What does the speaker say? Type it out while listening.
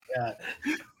God.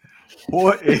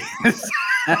 What is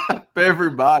up,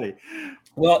 everybody?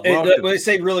 Well, let me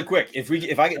say really quick.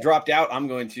 If I get dropped out, I'm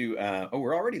going to.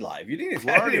 We're already live. We're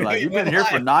already live. You've been here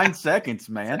for 9 seconds,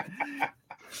 man.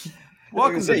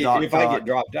 Welcome to Dock Talk. If I get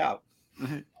dropped out.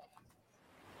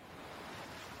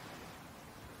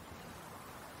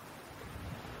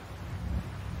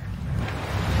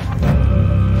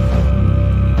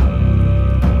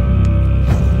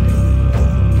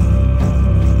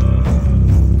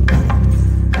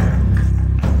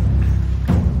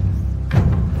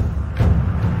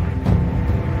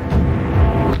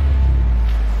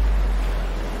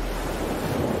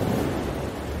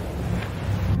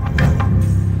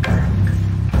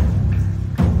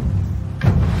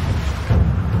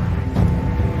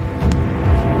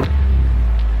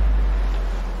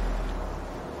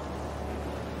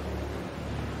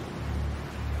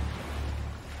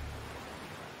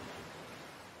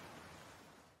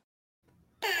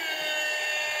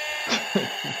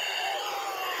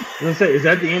 I was gonna say, is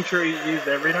that the intro you use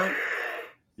every night?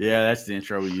 Yeah, that's the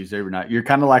intro we use every night. You're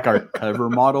kind of like our cover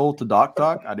model to Dock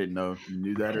Talk. I didn't know if you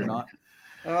knew that or not.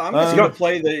 I'm just going to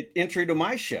play the entry to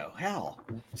my show. Hell,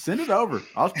 send it over.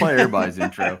 I'll just play everybody's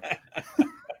intro.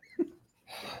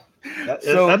 That's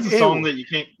a song that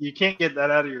you can't get that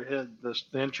out of your head. The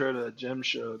intro to Jim's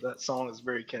show. That song is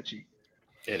very catchy.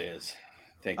 It is.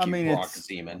 Thank you, Brock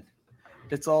Zeman.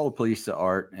 It's all a piece of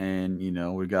art, and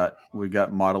we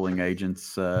got modeling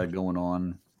agents going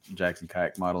on. Jackson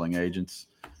Kayak modeling agents.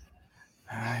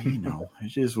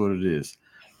 It is what it is.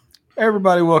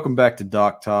 Everybody, welcome back to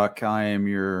Dock Talk. I am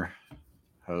your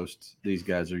host. These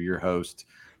guys are your hosts.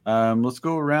 Let's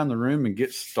go around the room and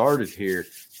get started here.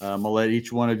 I'm gonna let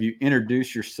each one of you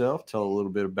introduce yourself, tell a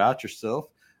little bit about yourself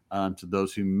to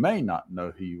those who may not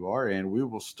know who you are, and we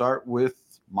will start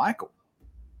with Michael.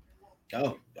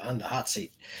 Oh, on the hot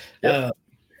seat. Yep.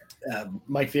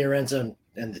 Mike Fiorenza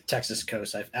and the Texas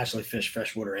coast. I've actually fished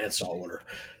freshwater and saltwater,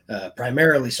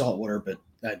 primarily saltwater, but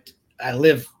I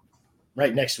live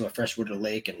right next to a freshwater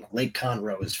lake, and Lake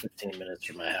Conroe is 15 minutes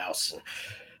from my house. And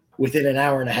within an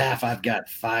hour and a half, I've got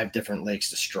 5 different lakes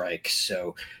to strike.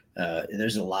 So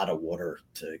there's a lot of water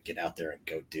to get out there and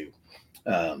go do.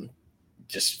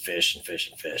 Just fish and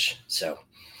fish and fish. So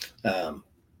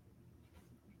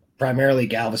primarily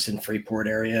Galveston, Freeport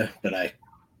area, but I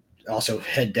also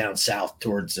head down south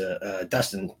towards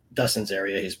Dustin's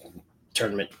area, his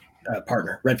tournament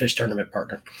partner, redfish tournament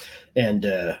partner, and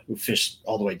we fish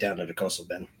all the way down to the coastal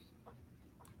bend.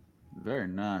 Very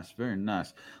nice, very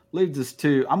nice. Leads us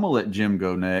to, I'm gonna let Jim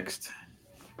go next.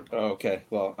 Okay,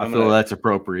 well, I feel that's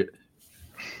appropriate.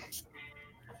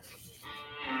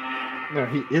 No,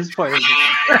 he is playing.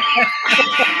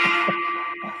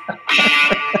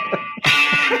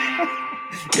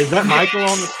 Is that Michael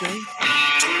on the screen?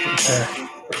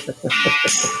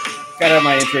 Gotta have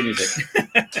my intro music.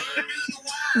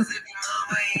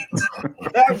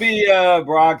 That would be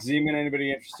Brock Zeman.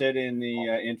 Anybody interested in the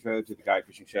intro to the kayak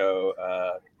fishing show?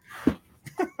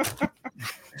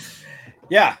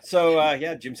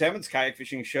 Jim Sammons, kayak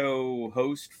fishing show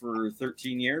host for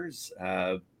 13 years.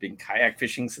 Been kayak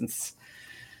fishing since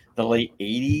the late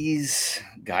 80s,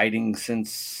 guiding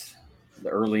since the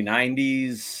early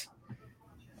 90s.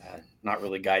 Not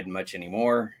really guiding much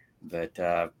anymore, but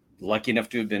lucky enough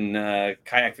to have been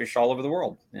kayak fished all over the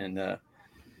world and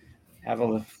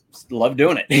love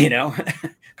doing it.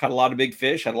 Caught a lot of big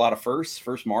fish, had a lot of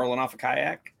first marlin off a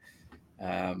kayak.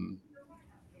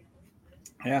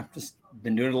 Just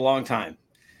been doing it a long time.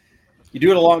 You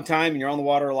do it a long time and you're on the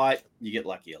water a lot, you get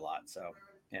lucky a lot. So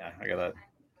I got a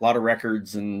lot of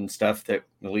records and stuff that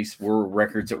at least were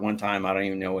records at one time. I don't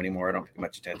even know anymore. I don't pay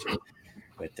much attention,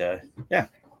 but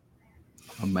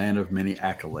a man of many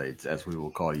accolades, as we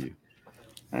will call you.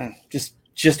 Just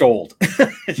old.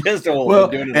 Just old. Well,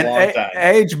 doing it a long time.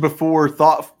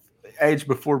 Age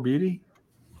before beauty.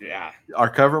 Yeah. Our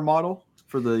cover model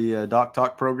for the Dock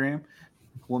Talk program,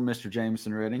 one Mr.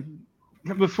 Jameson Redding.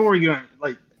 Before you go,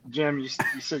 like Jim, you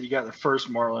said you got the first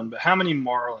marlin, but how many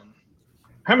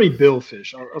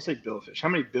billfish? I'll say billfish. How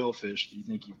many billfish do you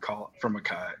think you've caught from a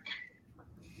kayak?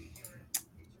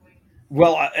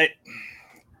 Well,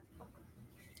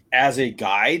 as a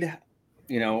guide,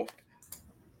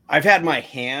 I've had my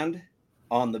hand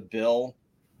on the bill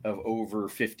of over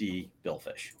 50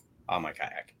 billfish on my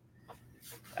kayak.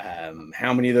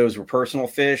 How many of those were personal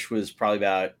fish was probably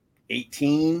about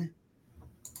 18.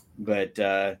 But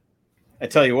I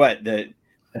tell you what, the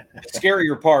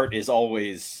scarier part is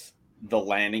always the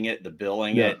landing it, the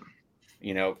billing it,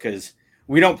 because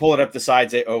we don't pull it up the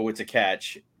side, say, oh, it's a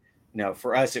catch. No,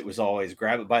 for us, it was always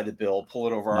grab it by the bill, pull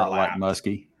it over our lap. Not like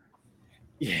muskie.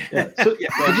 Yeah. So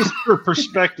just for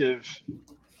perspective,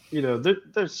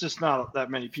 there's just not that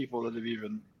many people that have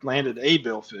even landed a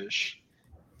billfish,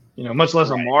 much less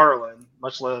a marlin,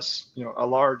 much less, a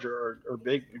larger or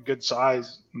big, good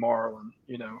size marlin,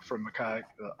 from a kayak.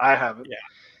 I haven't. Yeah.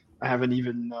 I haven't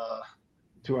even,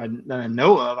 that I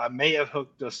know of. I may have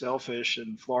hooked a sailfish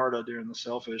in Florida during the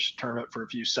sailfish tournament for a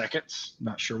few seconds.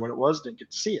 Not sure what it was. Didn't get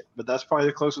to see it, but that's probably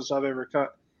the closest I've ever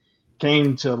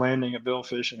came to landing a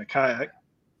billfish in a kayak.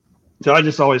 So I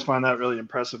just always find that really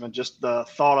impressive, and just the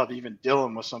thought of even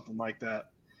dealing with something like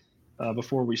that.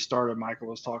 Before we started, Michael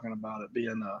was talking about it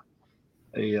being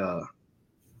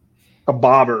a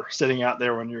bobber sitting out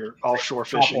there when you're offshore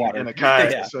fishing in a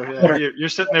kayak. Yeah. So you're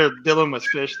sitting there dealing with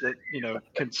fish that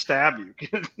can stab you,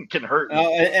 can hurt you.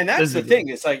 And that's the thing.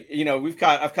 It's like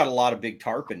I've got a lot of big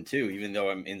tarpon too, even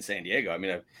though I'm in San Diego. I mean,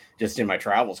 I've just in my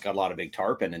travels got a lot of big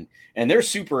tarpon, and they're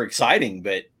super exciting,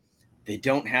 but they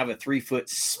don't have a 3-foot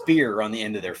spear on the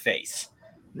end of their face,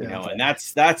 and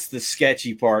that's the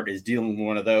sketchy part, is dealing with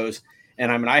one of those.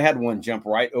 And I mean, I had one jump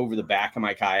right over the back of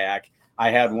my kayak.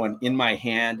 I had one in my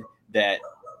hand that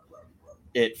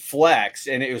it flexed,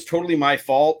 and it was totally my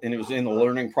fault. And it was in the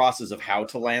learning process of how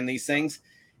to land these things.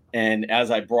 And as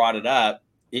I brought it up,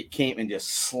 it came and just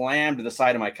slammed to the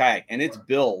side of my kayak, and its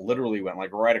bill literally went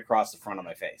like right across the front of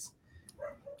my face.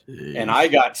 Jeez. And I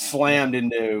got slammed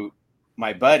into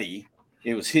my buddy.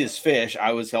 It was his fish.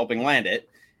 I was helping land it,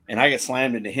 and I got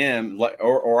slammed into him,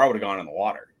 or I would have gone in the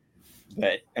water.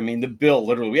 But I mean, the bill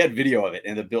literally, we had video of it,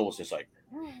 and the bill was just like,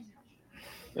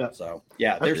 yeah. So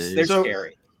yeah, they're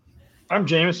scary. I'm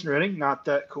Jameson Redding, not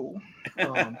that cool.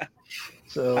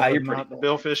 So I'm not the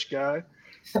billfish guy.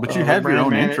 But you have your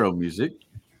own intro music.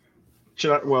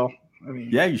 Should I? Well, I mean,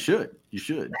 yeah, you should. You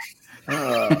should.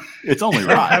 It's only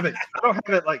right. I don't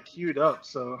have it like queued up,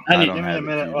 so give me a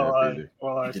minute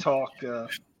while I talk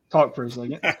for a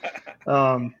second.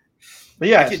 But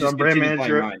yeah, so I'm brand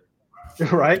manager,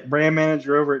 right? Brand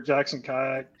manager over at Jackson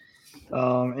Kayak,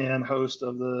 and host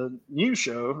of the new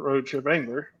show Road Trip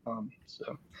Angler.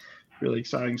 So really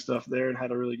exciting stuff there, and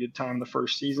had a really good time the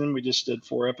first season. We just did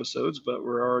 4 episodes, but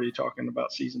we're already talking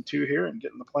about season 2 here and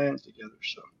getting the plans together.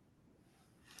 So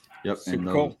yep,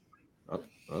 super cool.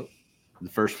 The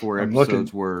first 4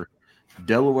 episodes were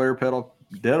Delaware paddle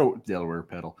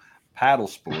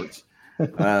sports,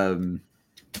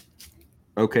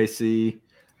 OKC,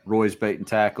 Roy's Bait and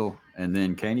Tackle, and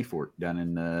then Caney Fork down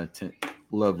in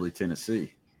lovely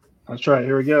Tennessee. That's right.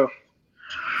 Here we go.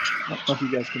 I don't know if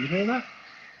you guys can hear that.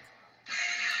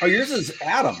 Oh, yours is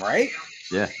Adam, right?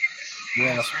 Yeah.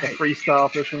 Yeah, that's right. The freestyle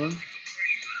fisherman.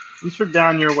 These are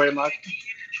down your way, Mike.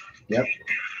 Yep.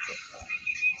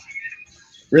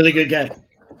 Really good guy.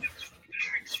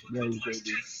 Yeah, he's great,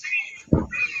 dude.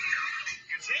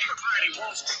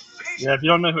 Yeah, if you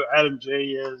don't know who Adam J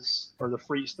is, or the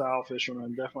freestyle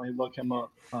fisherman, definitely look him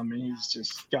up. I mean, he's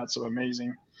just got some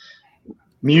amazing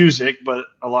music, but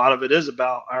a lot of it is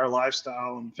about our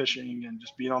lifestyle and fishing and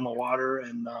just being on the water.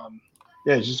 And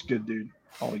yeah, he's just a good dude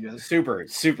altogether. Super,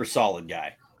 super solid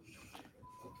guy.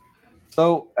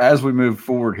 So as we move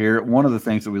forward here, one of the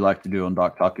things that we like to do on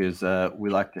Dock Talk is we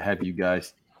like to have you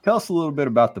guys tell us a little bit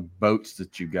about the boats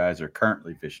that you guys are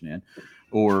currently fishing in,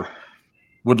 or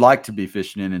would like to be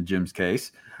fishing in Jim's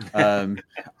case.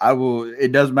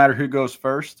 It doesn't matter who goes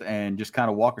first, and just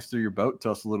kind of walk us through your boat.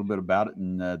 Tell us a little bit about it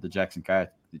and the Jackson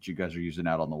Kayak that you guys are using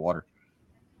out on the water.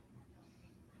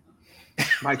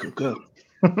 Michael, go.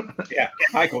 Yeah,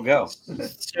 Michael, go.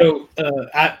 So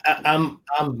I'm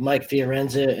Mike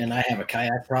Fiorenza, and I have a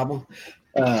kayak problem.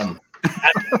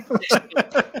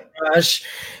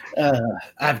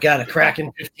 I've got a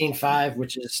Kraken 15.5,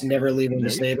 which is never leaving the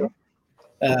stable.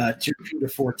 2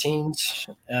 Cuda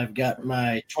 14s. I've got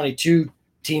my 22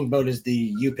 team boat is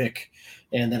the U-Pick,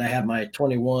 and then I have my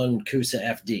 21 Coosa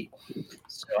FD.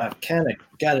 So I've kind of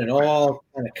got it all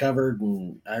kind of covered,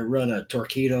 and I run a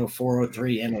Torpedo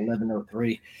 403 and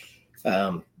 1103.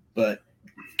 But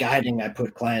guiding, I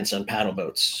put clients on paddle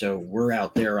boats. So we're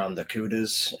out there on the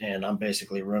Cudas, and I'm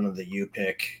basically running the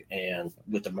U-Pick and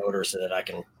with the motor so that I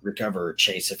can recover or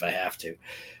chase if I have to.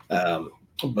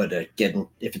 But again,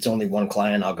 if it's only one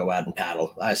client, I'll go out and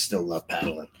paddle. I still love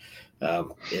paddling.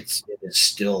 It is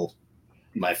still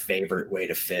my favorite way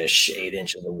to fish, 8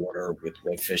 inches of water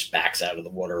with fish backs out of the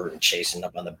water and chasing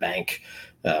up on the bank.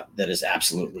 That is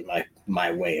absolutely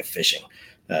my way of fishing.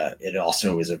 It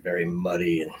also is a very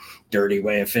muddy and dirty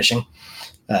way of fishing.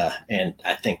 And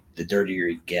I think the dirtier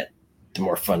you get, the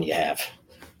more fun you have.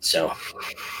 So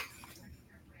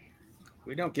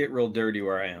we don't get real dirty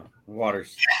where I am. The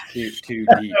water's too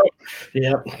deep.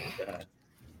 Yep.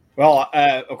 Well,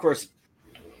 of course,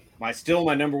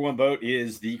 my number one boat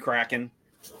is the Kraken.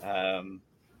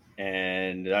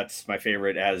 And that's my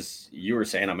favorite, as you were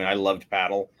saying. I mean, I love to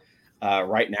paddle.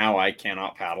 Right now I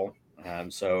cannot paddle.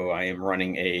 So I am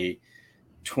running a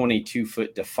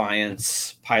 22-foot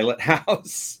Defiance Pilot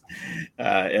House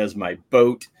as my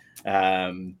boat.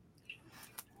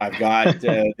 I've got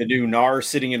the new NAR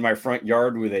sitting in my front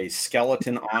yard with a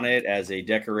skeleton on it as a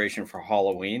decoration for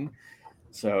Halloween.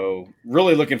 So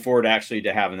really looking forward actually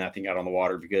to having that thing out on the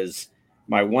water, because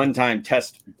my one-time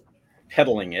test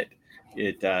pedaling it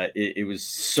was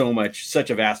such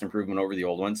a vast improvement over the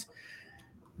old ones.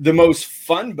 The most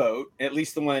fun boat, at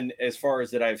least the one as far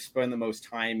as that I've spent the most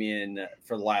time in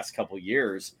for the last couple of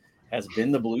years, has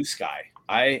been the Blue Sky.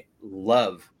 I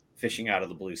love fishing out of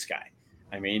the Blue Sky.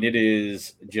 I mean, it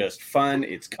is just fun.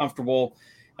 It's comfortable.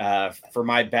 For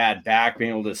my bad back, being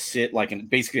able to sit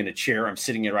basically in a chair I'm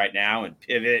sitting in right now and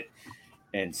pivot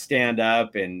and stand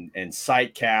up and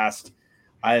sight cast.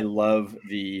 I love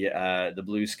the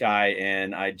Blue Sky,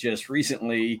 and I just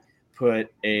recently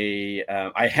put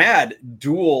I had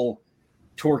dual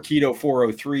Torpedo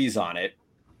 403s on it,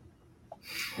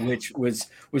 which was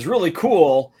really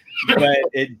cool, but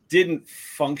it didn't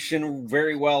function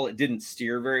very well. It didn't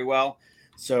steer very well.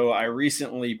 So I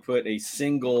recently put a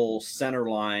single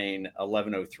centerline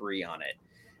 1103 on it,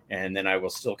 and then I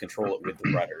will still control it with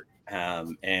the rudder.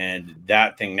 And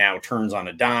that thing now turns on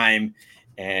a dime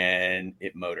and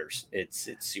it motors. It's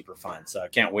super fun. So I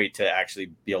can't wait to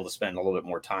actually be able to spend a little bit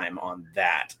more time on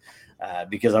that,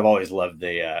 because I've always loved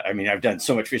I've done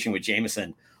so much fishing with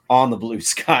Jameson on the Blue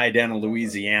Sky down in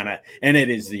Louisiana, and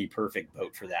it is the perfect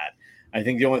boat for that. I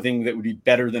think the only thing that would be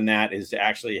better than that is to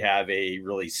actually have a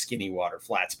really skinny water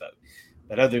flats boat.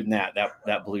 But other than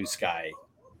that Blue Sky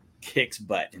kicks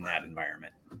butt in that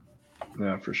environment.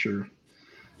 Yeah, for sure.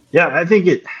 Yeah, I think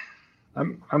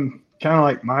I'm kind of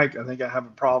like Mike. I think I have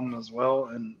a problem as well.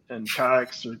 And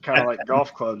kayaks are kind of like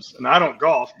golf clubs. And I don't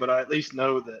golf, but I at least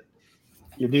know that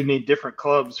you do need different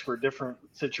clubs for different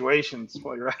situations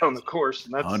while you're out on the course.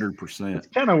 And that's 100%. That's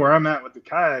kind of where I'm at with the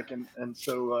kayak. And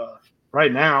so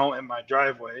right now in my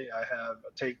driveway, I have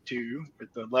a Take 2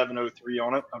 with the 1103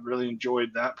 on it. I've really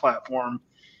enjoyed that platform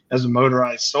as a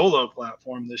motorized solo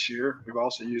platform this year. We've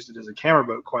also used it as a camera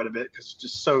boat quite a bit because it's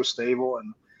just so stable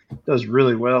and does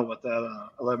really well with that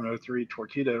 1103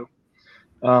 Torpedo.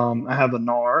 I have the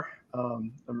NAR.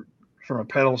 From a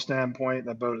pedal standpoint,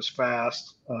 that boat is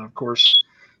fast. Of course,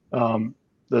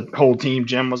 the whole team,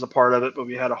 Jim was a part of it, but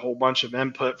we had a whole bunch of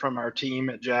input from our team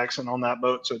at Jackson on that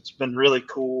boat. So it's been really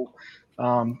cool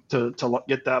to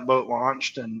get that boat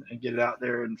launched and get it out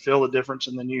there and feel the difference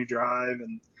in the new drive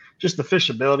and just the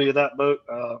fishability of that boat.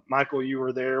 Michael, you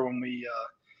were there when we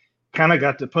kind of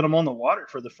got to put them on the water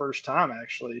for the first time,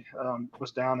 actually.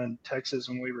 Was down in Texas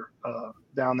when we were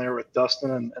down there with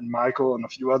Dustin and Michael and a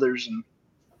few others. And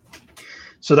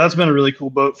so that's been a really cool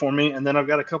boat for me. And then I've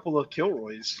got a couple of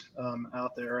Kilroys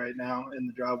out there right now in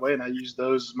the driveway, and I use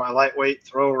those as my lightweight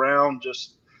throw around.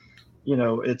 Just,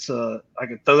 it's I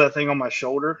can throw that thing on my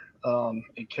shoulder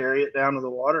and carry it down to the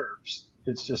water.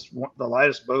 It's just the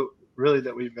lightest boat really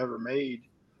that we've ever made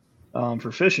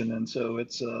for fishing. And so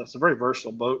it's a very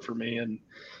versatile boat for me. And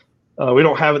we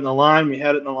don't have it in the line. We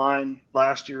had it in the line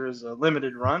last year as a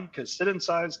limited run because sit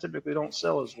insides typically don't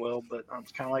sell as well, but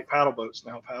it's kind of like paddle boats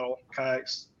now, paddle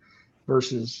kayaks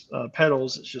versus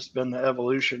pedals. It's just been the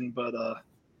evolution, but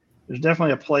there's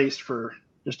definitely a place for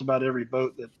just about every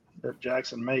boat that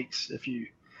Jackson makes if you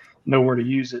know where to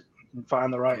use it and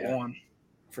find the right one.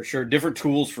 For sure. Different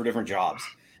tools for different jobs.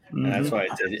 Mm-hmm. And that's why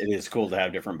it is cool to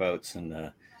have different boats.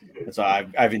 And so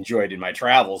I've enjoyed in my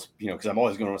travels, because I'm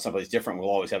always going to someplace different. We'll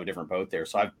always have a different boat there.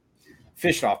 So I've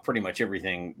fished off pretty much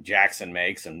everything Jackson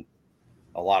makes and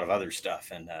a lot of other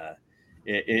stuff. And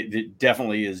it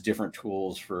definitely is different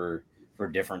tools for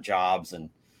different jobs. And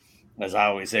as I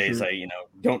always say, it's like,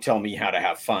 don't tell me how to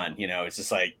have fun. It's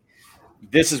just like,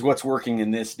 this is what's working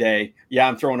in this day. Yeah,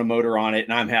 I'm throwing a motor on it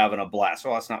and I'm having a blast.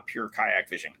 Well, it's not pure kayak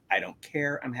fishing. I don't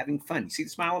care. I'm having fun. You see the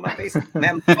smile on my face? I'm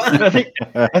having fun. I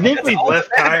think we've left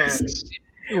kayaks.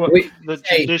 The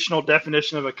traditional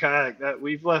definition of a kayak, that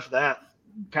we've left that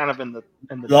kind of in the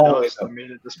dust. I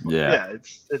mean, at this point,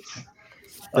 it's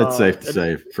that's safe to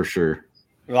say for sure.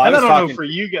 Well, I don't know for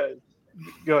you guys.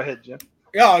 Go ahead, Jim.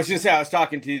 Yeah, I was going to say I was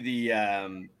talking to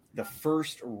the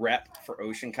first rep for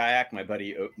Ocean Kayak, my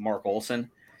buddy Mark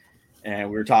Olson, and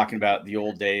we were talking about the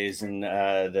old days and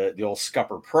the old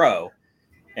Scupper Pro,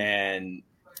 and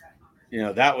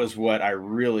that was what I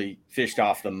really fished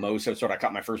off the most. That's what I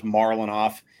caught my first marlin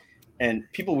off, and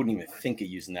people wouldn't even think of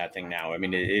using that thing now. I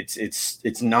mean,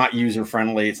 it's not user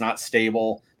friendly, it's not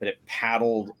stable. but it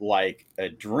paddled like a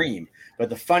dream. But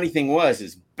the funny thing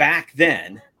is back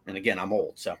then, and again, I'm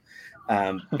old, so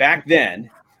back then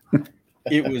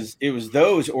it was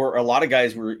those, or a lot of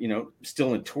guys were,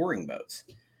 still in touring boats,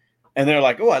 and they're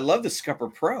like, oh, I love the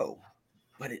Scupper Pro,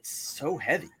 but it's so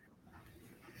heavy.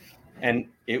 And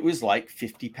it was like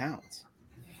 50 pounds.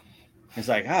 It's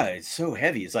like, it's so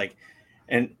heavy. It's like,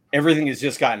 and everything has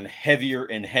just gotten heavier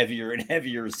and heavier and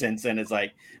heavier since then. It's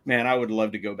like, man, I would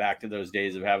love to go back to those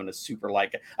days of having a super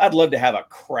light. I'd love to have a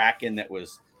Kraken that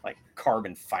was like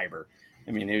carbon fiber.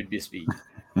 I mean, it would just be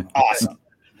awesome.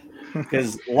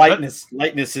 Because lightness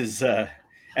is,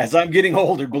 as I'm getting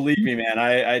older, believe me, man,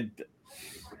 I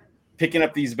picking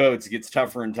up these boats gets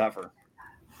tougher and tougher.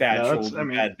 Bad shoulder,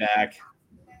 bad back.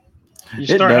 You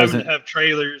start having to have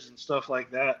trailers and stuff like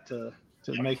that to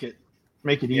make it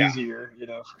easier,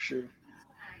 for sure.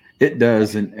 It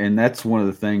does, and that's one of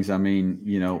the things. I mean,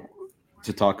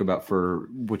 to talk about for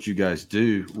what you guys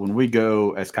do when we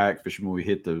go as kayak fishermen, we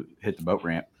hit the boat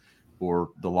ramp or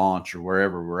the launch or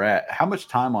wherever we're at. How much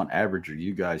time on average are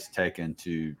you guys taking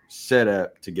to set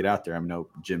up to get out there? I know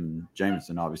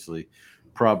Jameson obviously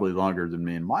probably longer than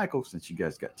me and Michael since you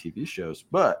guys got TV shows,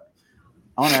 but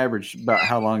on average, about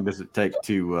how long does it take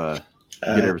to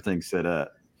get everything set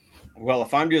up? Well,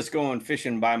 if I'm just going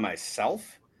fishing by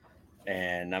myself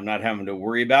and I'm not having to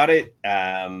worry about it,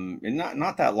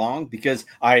 not that long, because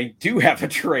I do have a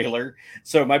trailer.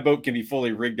 So my boat can be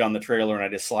fully rigged on the trailer and I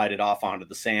just slide it off onto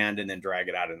the sand and then drag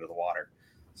it out into the water.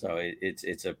 So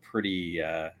it's a pretty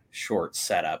short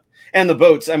setup. And the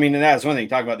boats, I mean, and that's one thing,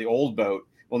 talking about the old boat.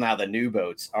 Well, now the new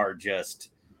boats are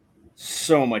just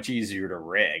so much easier to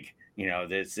rig.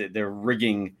 They're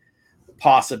rigging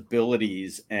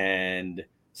possibilities and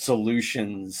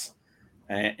solutions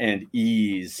and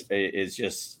ease is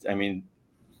just, I mean,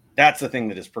 that's the thing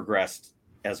that has progressed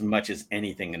as much as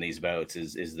anything in these boats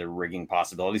is the rigging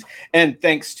possibilities. And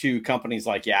thanks to companies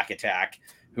like Yak Attack,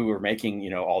 who are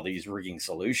making, all these rigging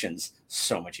solutions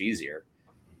so much easier.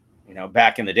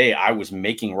 Back in the day, I was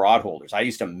making rod holders. I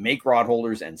used to make rod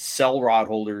holders and sell rod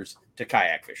holders to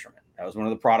kayak fishermen. That was one of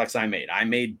the products I made. I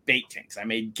made bait tanks. I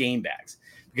made game bags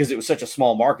because it was such a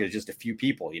small market, just a few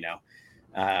people,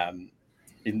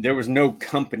 and there was no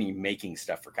company making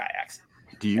stuff for kayaks.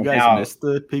 Do you guys miss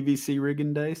the PVC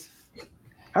rigging days?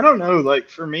 I don't know. Like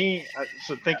for me,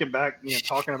 so thinking back,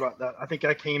 talking about that, I think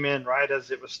I came in right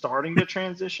as it was starting to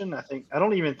transition. I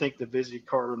don't even think the Visi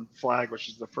Carbon Flag, which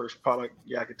is the first product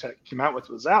Yak Attack came out with,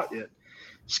 was out yet.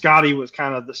 Scotty was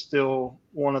kind of still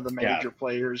one of the major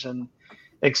players in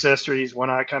accessories when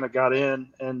I kind of got in,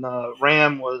 and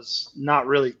Ram was not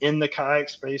really in the kayak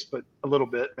space, but a little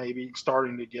bit, maybe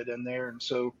starting to get in there. And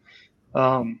so,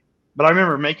 but I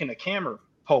remember making a camera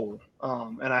pole,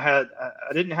 and I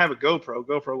didn't have a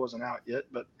GoPro wasn't out yet,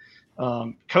 but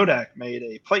Kodak made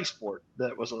a Play Sport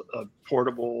that was a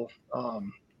portable,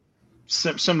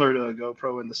 similar to a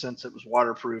GoPro in the sense it was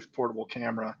waterproof portable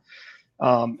camera.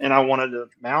 And I wanted to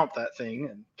mount that thing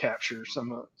and capture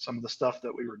some of the stuff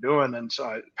that we were doing. And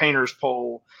so painter's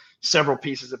pole, several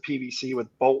pieces of PVC with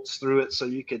bolts through it so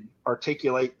you could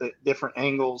articulate the different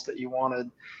angles that you wanted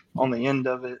on the end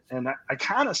of it. And I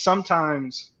kind of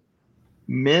sometimes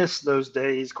miss those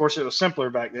days. Of course, it was simpler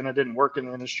back then. I didn't work in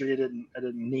the industry. I didn't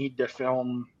need to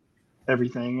film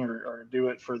everything or do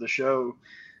it for the show.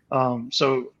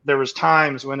 So there was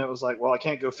times when it was like, well, I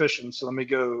can't go fishing, so let me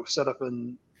go set up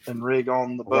and rig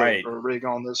on the boat or rig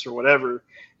on this or whatever,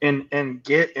 and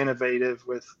get innovative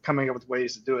with coming up with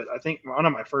ways to do it. I think one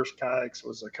of my first kayaks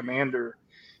was a Commander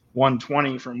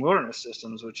 120 from Wilderness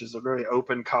Systems, which is a very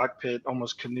open cockpit,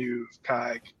 almost canoe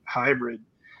kayak hybrid.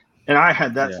 And I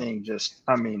had that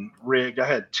thing rigged. I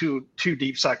had two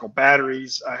deep cycle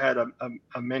batteries. I had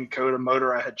a Minn Kota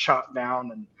motor I had chopped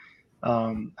down,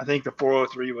 and I think the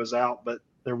 403 was out, but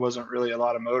there wasn't really a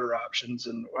lot of motor options.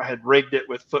 And I had rigged it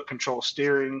with foot control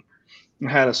steering and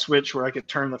had a switch where I could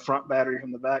turn the front battery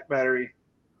from the back battery.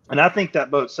 And I think that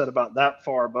boat set about that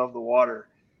far above the water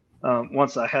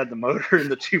once I had the motor and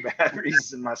the two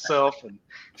batteries and myself and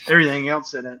everything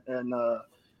else in it. And,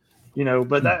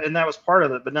 but that was part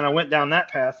of it. But then I went down that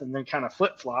path and then kind of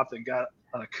flip-flopped and got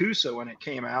a Kusa when it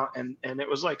came out. And it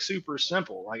was like super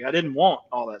simple. Like I didn't want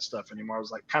all that stuff anymore. I was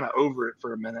like kind of over it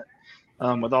for a minute.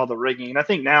 With all the rigging. And I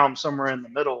think now I'm somewhere in the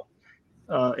middle.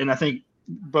 And I think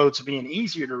boats being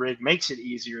easier to rig makes it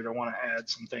easier to want to add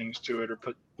some things to it or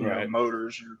put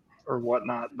motors or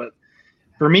whatnot. But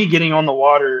for me, getting on the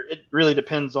water, it really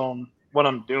depends on what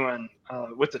I'm doing.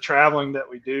 With the traveling that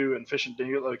we do and fishing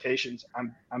new locations,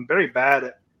 I'm very bad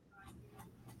at,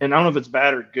 and I don't know if it's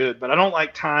bad or good, but I don't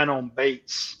like tying on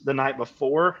baits the night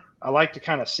before I like to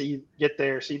kind of get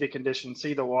there, see the conditions,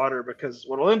 see the water, because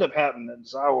what will end up happening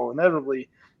is I will inevitably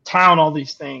town all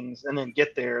these things and then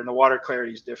get there and the water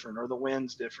clarity is different or the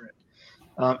wind's different.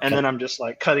 And then I'm just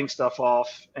like cutting stuff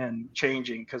off and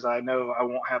changing because I know I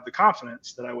won't have the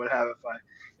confidence that I would have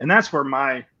and that's where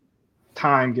my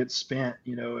time gets spent.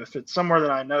 If it's somewhere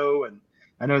that I know and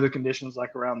I know the conditions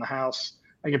like around the house,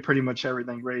 I get pretty much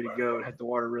everything ready to go and hit the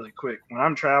water really quick. When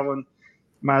I'm traveling,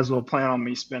 might as well plan on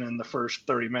me spending the first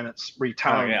 30 minutes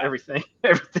retying everything.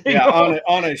 Yeah,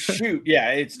 on a shoot,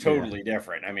 it's totally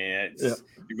different. I mean,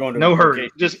 you're going to no hurry.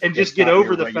 Just get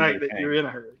over the fact that you're in a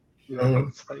hurry.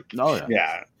 It's like,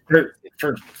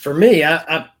 For me,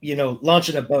 I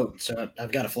launching a boat, so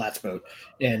I've got a flats boat,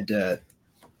 and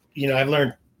I've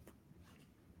learned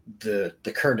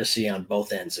the courtesy on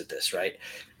both ends of this, right?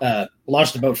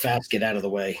 Launch the boat fast, get out of the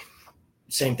way.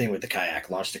 Same thing with the kayak.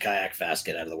 Launch the kayak fast,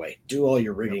 get out of the way. Do all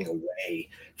your rigging away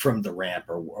from the ramp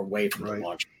or away from the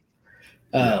launch.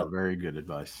 Very good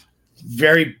advice.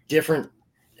 Very different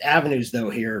avenues, though,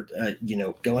 here.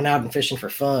 Going out and fishing for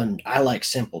fun, I like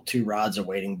simple 2 rods, a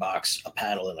wading box, a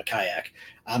paddle, and a kayak.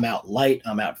 I'm out light.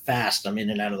 I'm out fast. I'm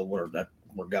in and out of the water.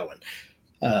 We're going.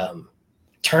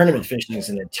 Tournament fishing is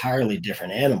an entirely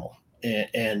different animal.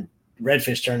 And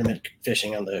redfish tournament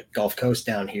fishing on the Gulf Coast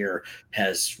down here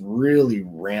has really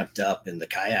ramped up in the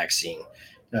kayak scene.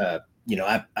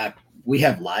 We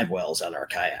have live wells on our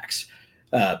kayaks.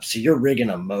 So you're rigging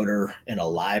a motor and a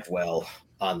live well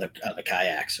on the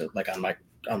kayak. So like on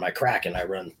my Kraken, I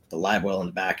run the live well in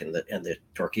the back and the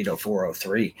Torpedo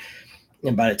 403.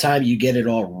 And by the time you get it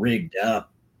all rigged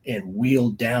up and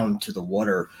wheeled down to the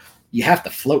water, you have to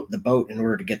float the boat in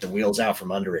order to get the wheels out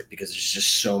from under it because there's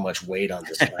just so much weight on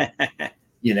this thing,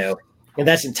 and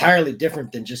that's entirely different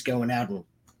than just going out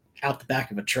the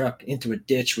back of a truck into a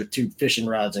ditch with 2 fishing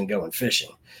rods and going fishing.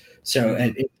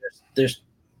 So there's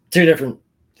 2 different,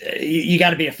 you got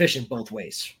to be efficient both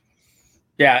ways.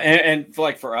 Yeah. And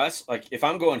for us, like if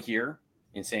I'm going here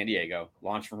in San Diego,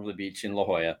 launch from the beach in La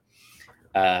Jolla,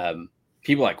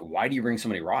 people are like, why do you bring so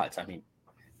many rods? I mean,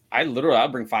 I'll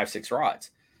bring 5-6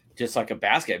 rods. Just like a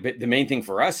basket. But the main thing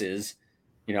for us is,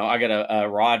 I got a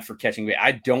rod for catching bait.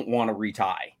 I don't want to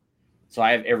retie. So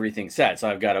I have everything set. So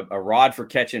I've got a rod for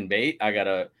catching bait. I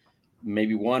got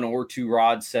maybe 1 or 2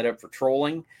 rods set up for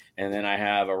trolling. And then I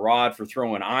have a rod for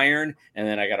throwing iron. And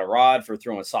then I got a rod for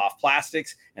throwing soft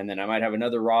plastics. And then I might have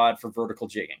another rod for vertical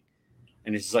jigging.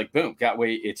 And it's just like, boom, that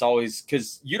way it's always,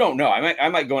 because you don't know. I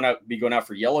might be going out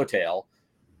for yellowtail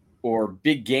or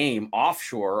big game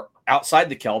offshore outside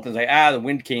the kelp and say, the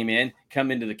wind came in, come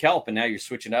into the kelp, and now you're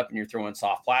switching up and you're throwing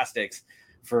soft plastics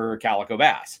for calico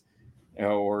bass,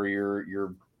 or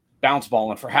you're bounce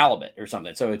balling for halibut or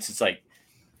something. So it's like,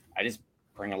 I just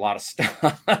bring a lot of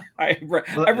stuff. I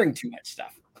bring too much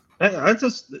stuff. That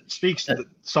just speaks to the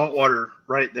saltwater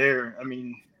right there. I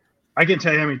mean, I can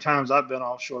tell you how many times I've been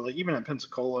offshore, like even in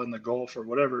Pensacola in the Gulf or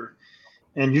whatever,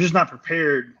 and you're just not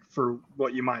prepared for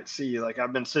what you might see. Like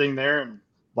I've been sitting there and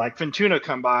blackfin tuna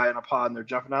come by in a pod and they're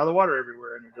jumping out of the water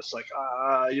everywhere. And you're just like,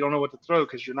 you don't know what to throw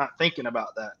because you're not thinking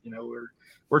about that.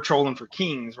 We're trolling for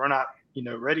kings. We're not,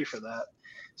 ready for that.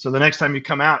 So the next time you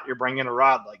come out, you're bringing a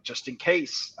rod, like just in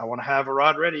case I want to have a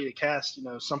rod ready to cast,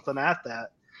 something at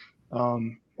that.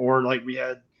 Or like we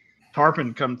had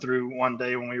tarpon come through one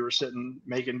day when we were sitting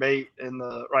making bait in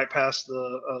right past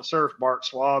the surf. Bart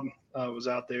Swab was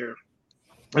out there.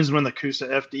 This is when the Coosa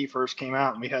FD first came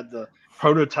out, and we had the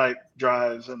prototype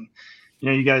drives, and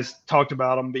you guys talked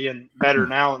about them being better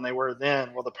now than they were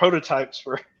then. Well, the prototypes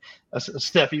were a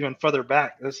step even further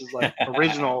back. This is like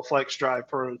original flex drive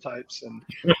prototypes, and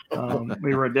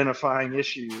we were identifying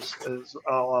issues, is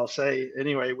all I'll say.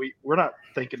 Anyway, we're not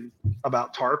thinking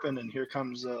about tarpon, and here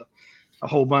comes a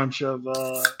whole bunch of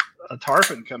a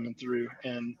tarpon coming through,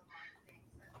 and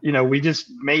we just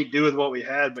made do with what we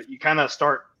had. But you kind of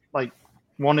start like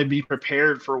want to be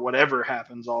prepared for whatever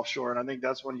happens offshore. And I think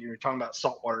that's when you're talking about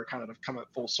saltwater kind of come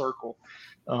at full circle.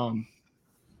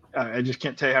 I just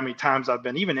can't tell you how many times I've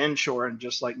been even inshore and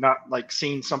just like not like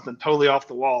seeing something totally off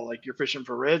the wall. Like you're fishing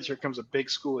for reds. Here comes a big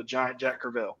school of giant Jack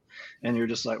Crevalle. And you're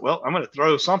just like, well, I'm going to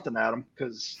throw something at them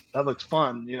because that looks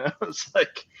fun. It's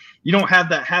like, you don't have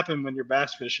that happen when you're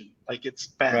bass fishing. Like it's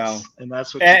bass. Well, and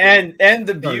that's what, and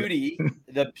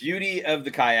the beauty of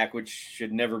the kayak, which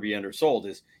should never be undersold,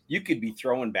 is you could be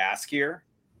throwing bass here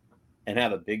and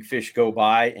have a big fish go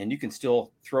by and you can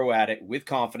still throw at it with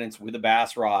confidence with a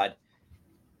bass rod,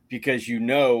 because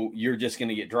you're just going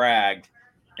to get dragged.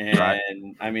 And right.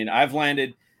 I mean, I've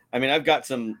got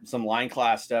some line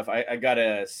class stuff. I got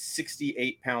a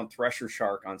 68-pound thresher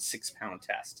shark on 6-pound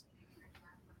test.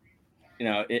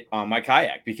 on my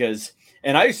kayak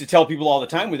and I used to tell people all the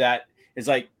time with that is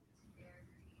like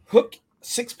hook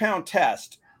 6-pound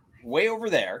test way over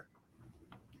there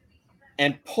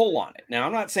and pull on it. Now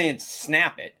I'm not saying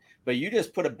snap it, but you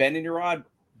just put a bend in your rod,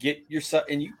 get yourself,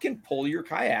 and you can pull your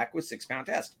kayak with 6-pound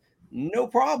test. No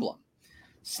problem.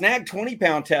 Snag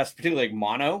 20-pound test, particularly like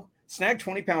mono, snag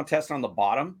 20-pound test on the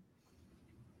bottom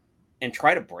and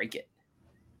try to break it.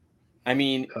 I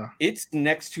mean, it's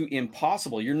next to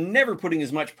impossible. You're never putting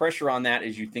as much pressure on that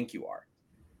as you think you are.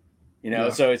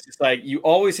 So it's just like you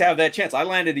always have that chance. I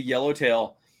landed a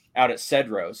yellowtail out at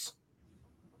Cedros.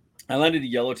 I landed a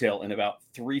yellowtail in about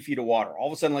 3 feet of water. All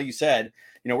of a sudden, like you said,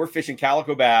 we're fishing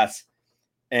calico bass,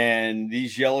 and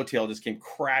these yellowtail just came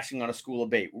crashing on a school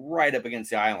of bait right up against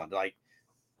the island, like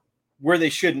where they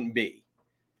shouldn't be.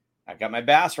 I got my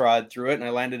bass rod through it, and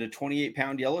I landed a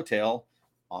 28-pound yellowtail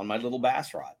on my little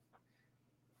bass rod.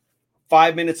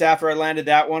 5 minutes after I landed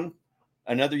that one,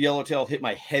 another yellowtail hit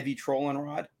my heavy trolling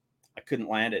rod. I couldn't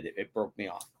land it. It broke me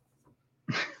off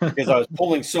because I was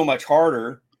pulling so much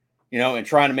harder, and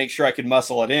trying to make sure I could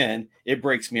muscle it in. It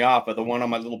breaks me off. But the one on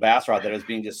my little bass rod that I was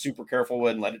being just super careful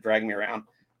with and let it drag me around,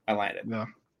 I landed. Yeah.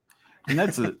 And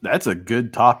that's a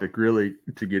good topic really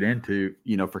to get into,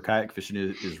 for kayak fishing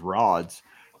is rods,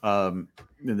 and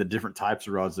the different types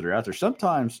of rods that are out there.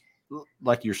 Sometimes,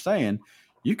 like you're saying,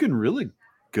 you can really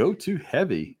go too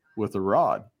heavy with a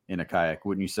rod in a kayak,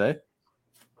 wouldn't you say?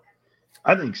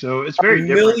 I think so. It's very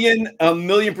different. A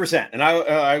million %. And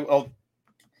I'll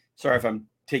sorry if I'm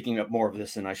taking up more of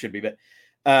this than I should be, but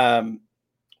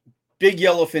big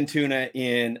yellowfin tuna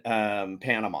in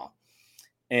Panama.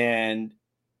 And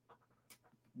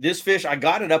this fish, I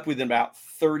got it up within about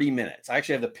 30 minutes. I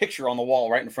actually have the picture on the wall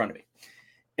right in front of me.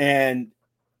 And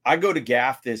I go to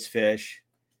gaff this fish.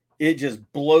 It just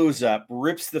blows up,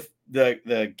 rips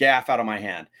the gaff out of my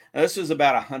hand. Now, this was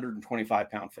about a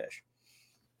 125-pound fish.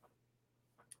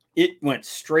 It went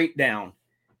straight down.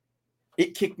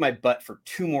 It kicked my butt for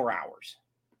 2 more hours.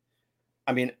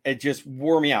 I mean, it just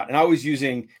wore me out. And I was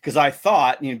using, because I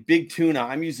thought, big tuna,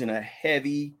 I'm using a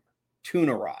heavy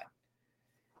tuna rod.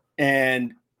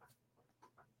 And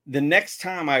the next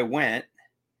time I went,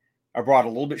 I brought a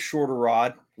little bit shorter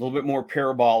rod, a little bit more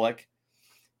parabolic,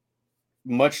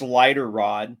 much lighter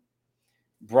rod,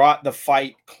 brought the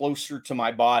fight closer to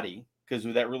my body because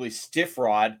with that really stiff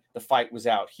rod, the fight was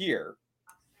out here.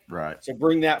 Right. So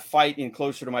bring that fight in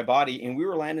closer to my body, and we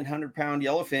were landing 100-pound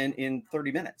yellowfin in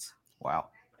 30 minutes. Wow.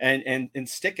 And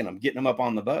sticking them, getting them up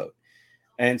on the boat.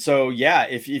 And so, yeah,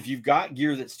 if you've got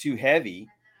gear that's too heavy,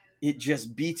 it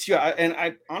just beats you. And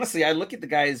I honestly, I look at the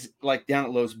guys like down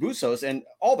at Los Busos, and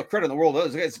all the credit in the world,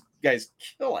 those guys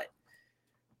kill it.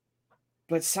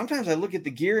 But sometimes I look at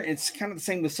the gear, and it's kind of the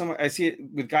same with I see it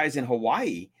with guys in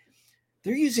Hawaii.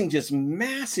 They're using just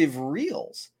massive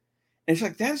reels. And it's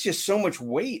like, that's just so much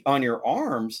weight on your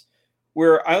arms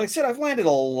where, like I said, I've landed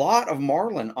a lot of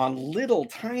marlin on little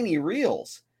tiny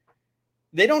reels.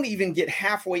 They don't even get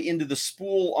halfway into the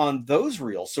spool on those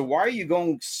reels. So why are you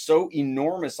going so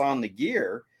enormous on the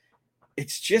gear?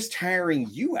 It's just tiring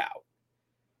you out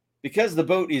because the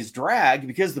boat is dragged,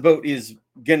 because the boat is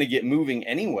going to get moving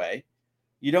anyway.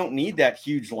 You don't need that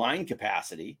huge line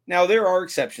capacity. Now, there are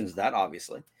exceptions to that,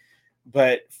 obviously.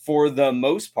 But for the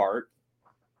most part,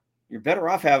 you're better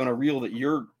off having a reel that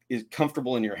is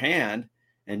comfortable in your hand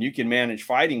and you can manage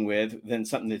fighting with than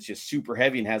something that's just super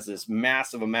heavy and has this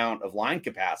massive amount of line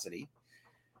capacity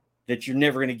that you're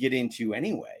never going to get into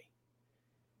anyway.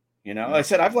 Like I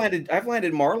said, I've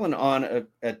landed marlin on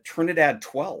a Trinidad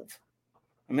 12.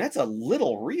 I mean, that's a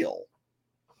little reel.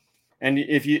 And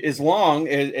if you, as long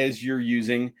as you're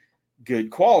using good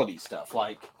quality stuff,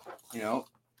 like, a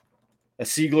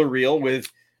Siegler reel with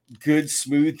good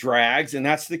smooth drags, and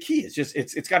that's the key. It's just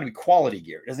it's got to be quality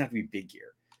gear. It doesn't have to be big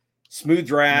gear. Smooth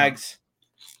drags,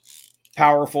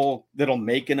 powerful, that'll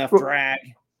make enough drag.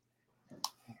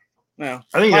 No,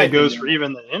 I think that goes for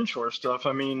even the inshore stuff.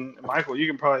 I mean, Michael, you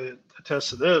can probably attest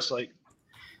to this. Like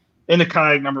in the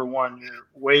kayak, number one, you're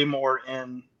way more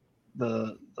in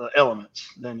the elements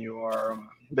than you are on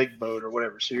a big boat or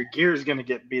whatever. So your gear is going to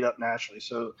get beat up naturally.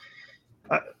 So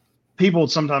people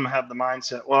sometimes have the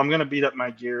mindset, well, I'm going to beat up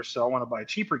my gear, so I want to buy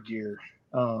cheaper gear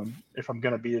if I'm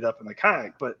going to beat it up in the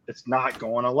kayak, but it's not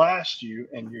going to last you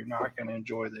and you're not going to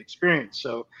enjoy the experience.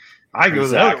 So I go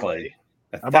the other way.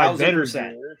 I buy better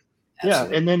gear. Yeah,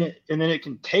 and then it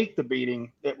can take the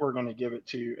beating that we're going to give it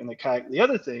to in the kayak. The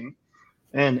other thing,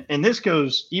 and this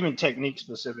goes even technique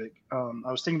specific.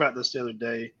 I was thinking about this the other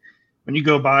day. When you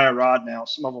go buy a rod now,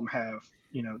 some of them have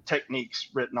techniques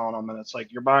written on them, and it's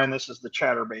like you're buying this as the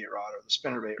chatterbait rod or the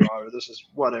spinnerbait rod, or this is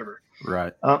whatever.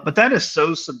 Right. But that is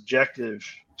so subjective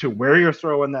to where you're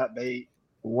throwing that bait,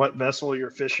 what vessel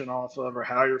you're fishing off of, or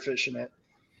how you're fishing it,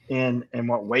 and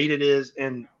what weight it is.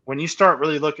 And when you start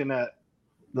really looking at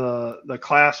the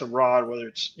class of rod, whether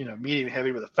it's medium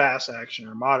heavy with a fast action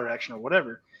or moderate action or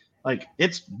whatever, like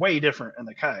it's way different in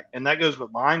the kayak. And that goes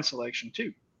with line selection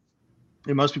too.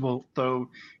 And most people throw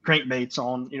crankbaits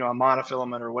on a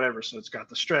monofilament or whatever, so it's got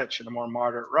the stretch and a more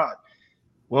moderate rod.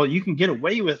 Well, you can get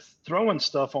away with throwing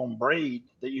stuff on braid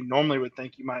that you normally would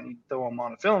think you might need to throw on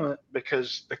monofilament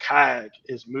because the kayak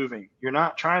is moving. You're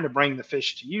not trying to bring the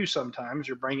fish to you. Sometimes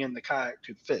you're bringing the kayak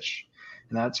to the fish.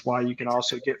 And that's why you can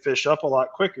also get fish up a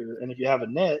lot quicker. And if you have a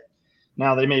net,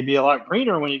 now they may be a lot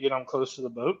greener when you get them close to the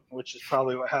boat, which is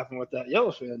probably what happened with that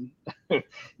yellowfin.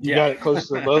 You got it close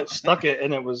to the boat, stuck it,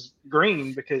 and it was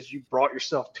green because you brought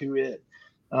yourself to it.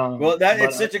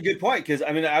 It's such a good point, because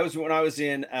I mean, I was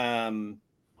in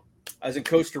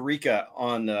Costa Rica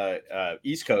on the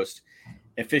East Coast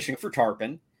and fishing for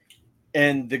tarpon,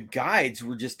 and the guides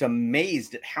were just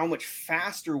amazed at how much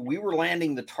faster we were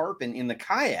landing the tarpon in the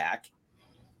kayak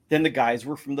than the guys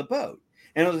were from the boat.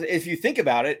 And if you think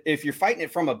about it, if you're fighting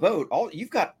it from a boat, you've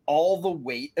got all the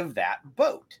weight of that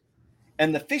boat,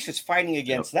 and the fish is fighting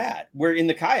against that. Where in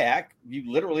the kayak, you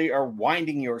literally are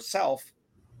winding yourself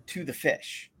to the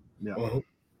fish. Yeah.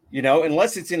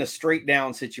 Unless it's in a straight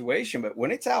down situation. But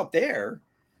when it's out there,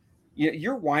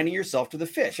 you're winding yourself to the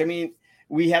fish. I mean,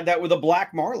 we had that with a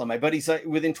black marlin. My buddy said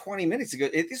within 20 minutes ago,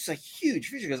 this is a huge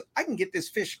fish. He goes, I can get this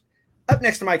fish up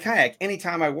next to my kayak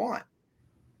anytime I want,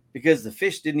 because the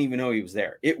fish didn't even know he was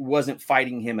there. It wasn't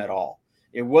fighting him at all.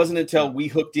 It wasn't until we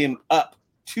hooked him up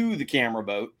to the camera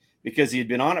boat, because he had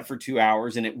been on it for 2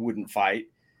 hours and it wouldn't fight,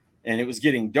 and it was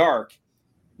getting dark.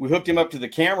 We hooked him up to the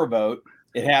camera boat.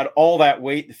 It had all that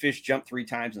weight. The fish jumped 3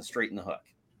 times and straightened the hook.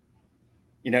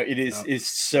 It is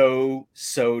so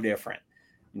different.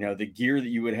 The gear that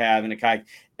you would have in a kayak,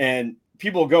 and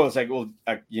people go, it's like, well,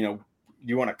 you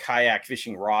want a kayak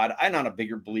fishing rod? I'm not a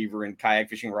bigger believer in kayak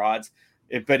fishing rods,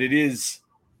 but it's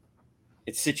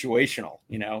situational,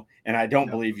 and I don't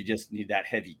believe you just need that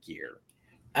heavy gear.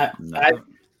 I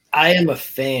am a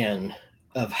fan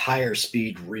of higher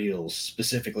speed reels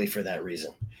specifically for that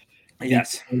reason.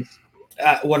 Yes.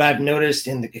 What I've noticed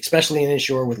especially in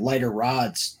inshore with lighter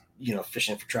rods,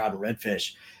 fishing for trout and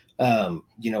redfish, a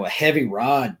heavy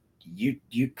rod,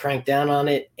 you crank down on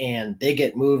it and they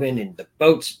get moving, and the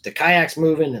kayak's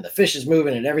moving and the fish is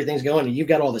moving and everything's going, and you've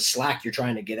got all the slack you're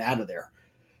trying to get out of there.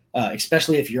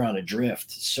 Especially if you're on a drift.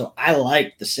 So I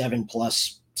like the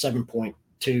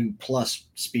 7.2 plus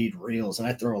speed reels, and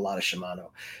I throw a lot of Shimano.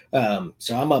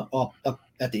 So I'm up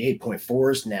at the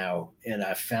 8.4s now, and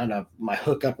I found out my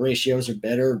hookup ratios are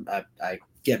better. I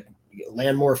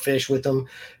land more fish with them.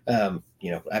 I'm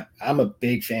a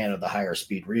big fan of the higher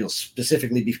speed reels,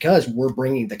 specifically because we're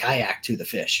bringing the kayak to the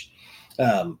fish.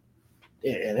 I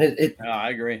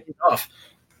agree.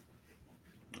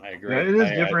 I agree. Yeah, it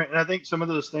is different. And I think some of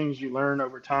those things you learn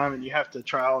over time, and you have to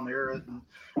trial and error it. And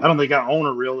I don't think I own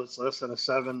a reel that's less than a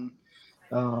 7,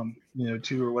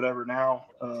 2 or whatever now.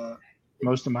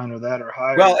 Most of mine are that or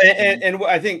higher. Well, and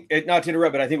I think, not to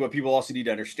interrupt, but I think what people also need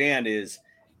to understand is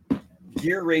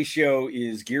gear ratio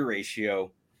is gear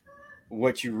ratio.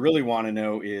 What you really want to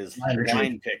know is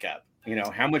line pickup.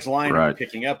 How much line are you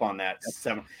picking up on that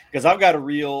 7? Because I've got a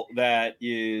reel that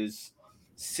is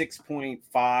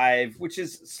 6.5, which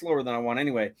is slower than I want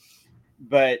anyway,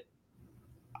 but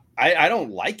I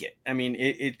don't like it. I mean,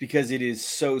 it's because it is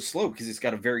so slow, because it's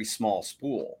got a very small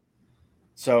spool.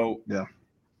 So yeah,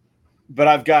 but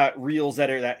I've got reels that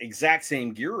are that exact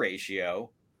same gear ratio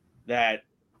that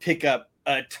pick up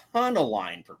a ton of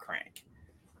line per crank.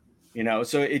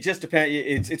 So it just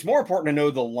depends. It's more important to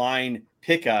know the line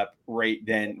pickup rate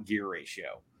than gear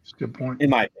ratio. That's a good point, in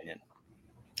my opinion.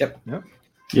 Yep.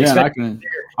 Yeah,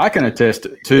 I can attest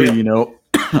too.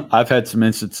 I've had some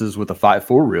instances with a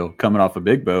 5.4 reel coming off a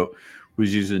big boat,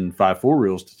 was using 5.4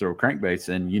 reels to throw crankbaits,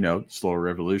 and slower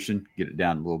revolution, get it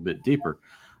down a little bit deeper.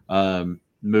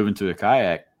 Moving to a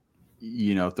kayak,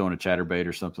 throwing a chatterbait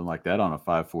or something like that on a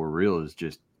 5.4 reel is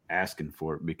just asking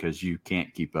for it, because you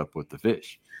can't keep up with the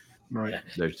fish. Right.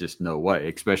 There's just no way,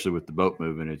 especially with the boat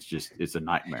moving. It's a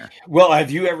nightmare. Well,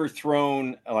 have you ever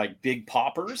thrown like big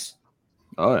poppers?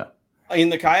 Oh yeah. In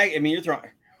the kayak? I mean, you're throwing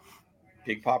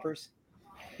big poppers.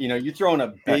 You're throwing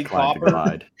a big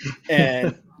popper,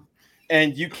 and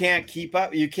you can't keep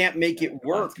up. You can't make it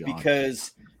work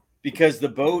because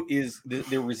the boat is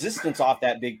the resistance off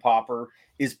that big popper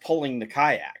is pulling the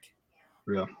kayak.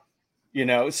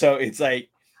 Yeah. So it's like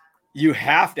you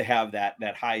have to have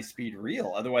that high speed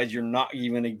reel. Otherwise you're not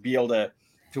even going to be able to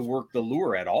work the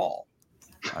lure at all.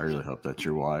 I really hope that's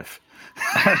your wife.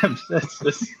 I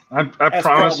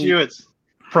promise you, it's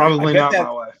probably not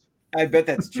my wife. I bet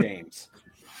that's James.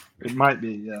 It might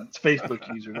be. Yeah, it's Facebook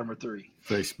user number 3.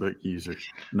 Facebook user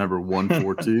number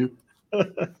 142.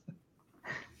 That's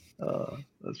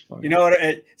funny. You know what?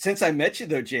 Since I met you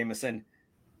though, Jameson,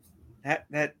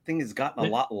 that thing has gotten a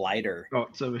lot lighter. Oh,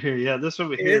 it's over here. Yeah, this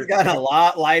over here. It's gotten a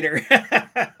lot lighter.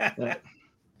 Yeah.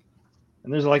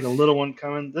 And there's like a little one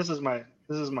coming. This is my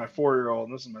 4-year-old,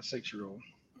 and this is my 6-year-old.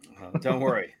 Oh, don't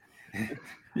worry.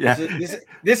 Yeah.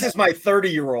 This is my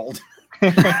 30-year-old.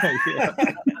 Yeah.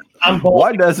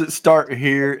 Why does it start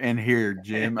here and here,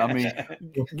 Jim? I mean,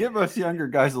 give us younger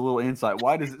guys a little insight.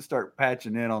 Why does it start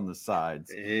patching in on the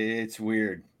sides? It's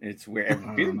weird. It's weird.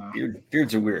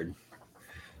 Beards are weird.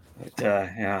 But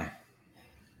yeah.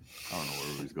 I don't know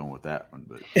where we was going with that one,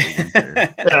 but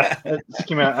Yeah, it just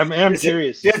came out. I'm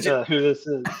curious who this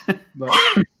is, but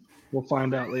we'll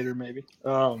find out later, maybe.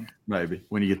 Maybe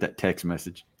when you get that text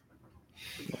message.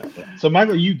 So,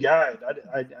 Michael, you guide.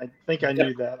 I think I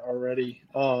knew that already.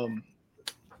 And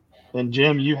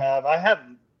Jim, you have. I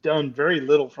haven't done very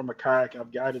little from a kayak.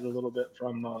 I've guided a little bit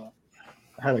from. I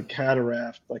had a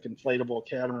cataract, like inflatable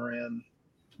catamaran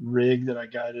rig that I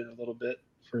guided a little bit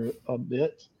for a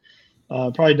bit.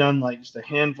 Probably done like just a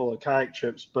handful of kayak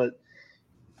trips. But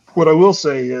what I will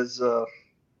say is,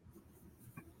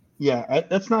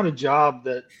 that's not a job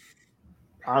that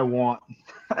I want.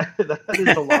 That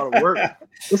is a lot of work.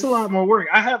 It's a lot more work.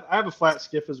 I have a flat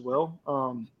skiff as well.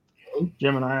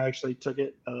 Jim and I actually took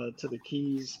it to the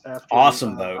Keys after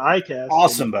awesome boat. ICAST.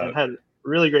 Awesome boat. And had a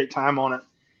really great time on it.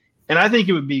 And I think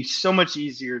it would be so much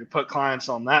easier to put clients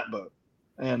on that boat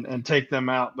and take them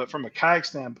out. But from a kayak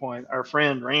standpoint, our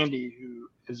friend Randy, who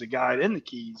is a guide in the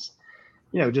Keys,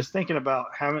 just thinking about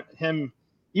him,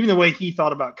 even the way he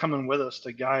thought about coming with us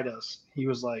to guide us, he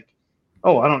was like,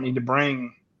 oh, I don't need to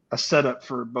bring a setup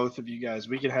for both of you guys.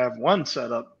 We could have one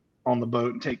setup on the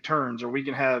boat and take turns, or we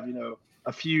can have,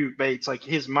 a few baits. Like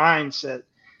his mindset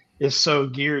is so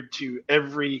geared to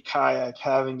every kayak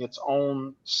having its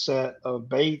own set of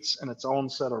baits and its own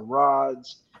set of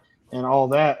rods and all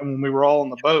that. And when we were all on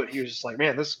the boat, he was just like,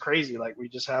 man, this is crazy. Like we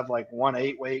just have like 1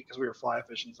 8-weight because we were fly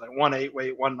fishing. It's like 1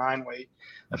 8-weight, 1 9-weight,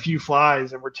 a few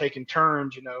flies, and we're taking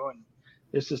turns, and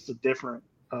it's just a different,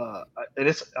 I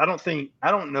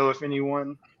don't know if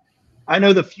anyone, I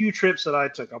know the few trips that I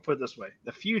took, I'll put it this way,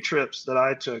 the few trips that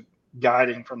I took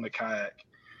guiding from the kayak,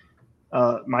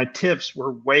 my tips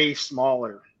were way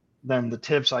smaller than the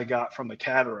tips I got from the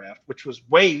cataract, which was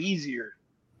way easier.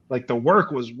 Like the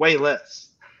work was way less.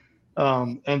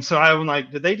 And so I'm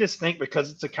like, did they just think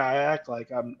because it's a kayak,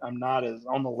 like I'm not as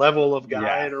on the level of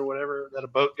guide or whatever that a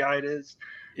boat guide is,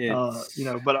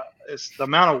 but it's the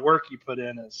amount of work you put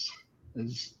in is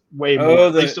way more.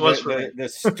 The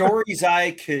stories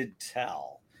I could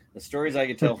tell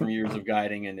from years of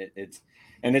guiding,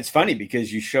 and it's funny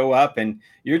because you show up and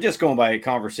you're just going by a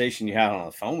conversation you had on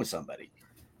the phone with somebody.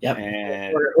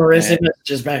 Yep. Or is it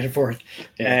just back and forth?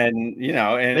 Yeah.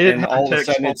 And all of a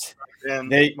sudden it's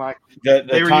they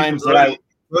times that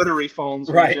rotary phones,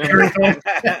 right?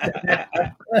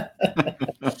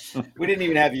 We didn't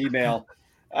even have email,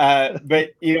 but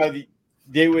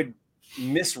they would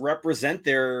misrepresent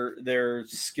their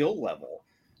skill level.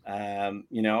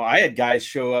 I had guys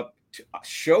show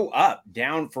up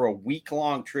down for a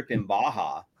week-long trip in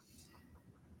Baja,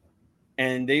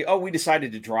 and we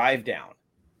decided to drive down.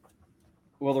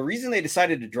 Well, the reason they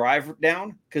decided to drive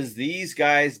down because these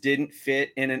guys didn't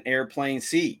fit in an airplane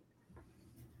seat,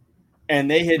 and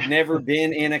they had never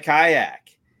been in a kayak,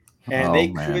 and they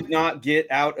could not get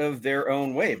out of their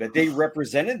own way, but they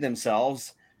represented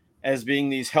themselves as being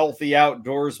these healthy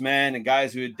outdoorsmen and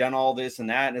guys who had done all this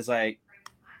and that. And it's like,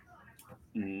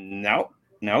 no.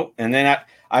 And then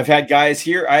I've had guys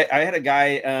here. I had a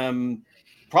guy,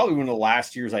 probably one of the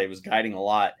last years I was guiding a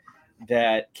lot,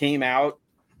 that came out,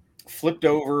 flipped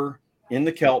over in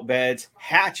the kelp beds,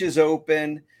 hatches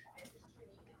open,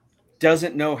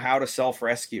 doesn't know how to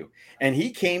self-rescue. And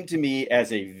he came to me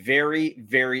as a very,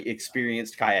 very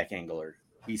experienced kayak angler,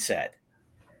 he said.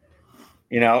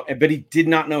 But he did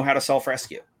not know how to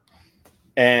self-rescue.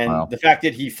 And the fact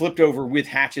that he flipped over with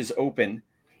hatches open,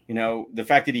 the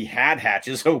fact that he had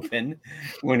hatches open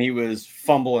when he was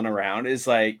fumbling around is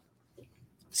like,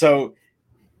 so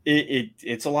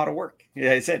it's a lot of work.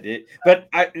 Yeah, I said it, but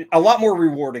a lot more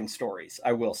rewarding stories,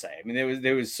 I will say. I mean,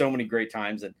 there was so many great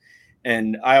times,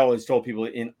 and I always told people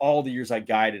in all the years I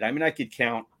guided, I mean, I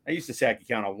used to say I could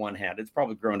count on one hand. It's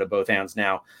probably grown to both hands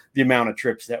now, the amount of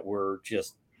trips that were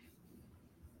just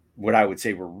what I would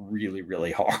say were really,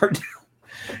 really hard,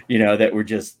 that were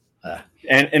just,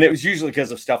 and it was usually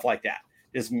because of stuff like that,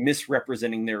 just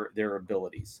misrepresenting their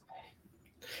abilities.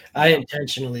 I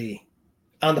intentionally,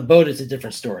 on the boat, it's a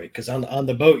different story, because on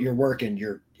the boat you're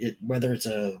working, whether it's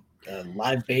a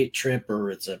live bait trip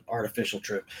or it's an artificial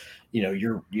trip,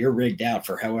 you're rigged out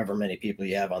for however many people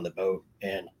you have on the boat.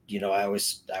 And I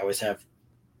always have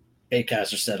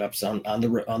baitcaster setups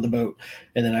on the boat,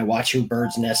 and then I watch who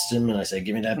birds nest them, and I say,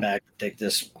 give me that back, take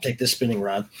this spinning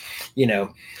rod,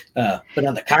 but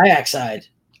on the kayak side,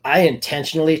 I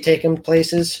intentionally take them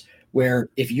places where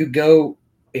if you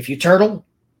turtle,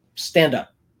 stand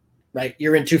up, right?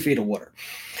 You're in 2 feet of water,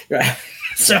 right?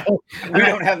 So we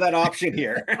don't have that option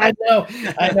here. I know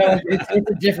it's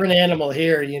a different animal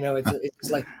here.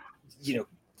 It's like,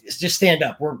 it's just stand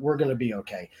up. We're going to be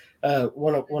okay.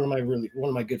 One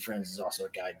of my good friends is also a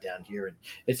guide down here, and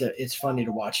it's funny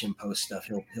to watch him post stuff.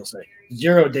 He'll say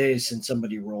 0 days since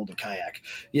somebody rolled a kayak.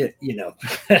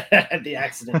 The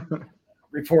accident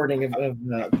reporting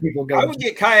of people going. I would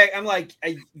get kayak. I'm like,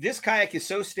 this kayak is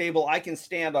so stable, I can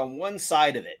stand on one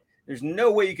side of it. There's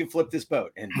no way you can flip this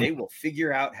boat, and they will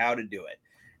figure out how to do it.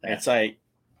 And it's like,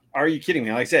 are you kidding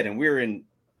me? Like I said, and we're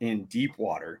in deep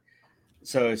water,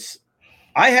 so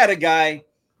I had a guy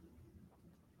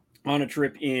on a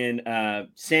trip in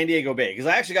San Diego Bay, because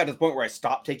I actually got to the point where I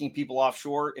stopped taking people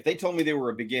offshore. If they told me they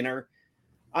were a beginner,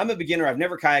 I'm a beginner. I've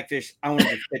never kayak fished. I want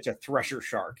to catch a thresher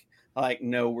shark. Like,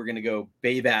 no, we're going to go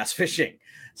bay bass fishing.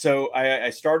 So I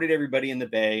started everybody in the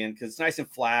bay, and because it's nice and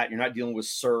flat, you're not dealing with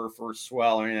surf or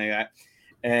swell or anything like that.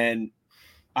 And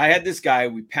I had this guy,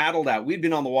 we paddled out. We'd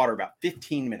been on the water about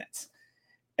 15 minutes,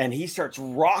 and he starts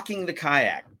rocking the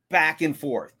kayak back and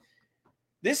forth.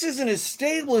 This isn't as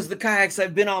stable as the kayaks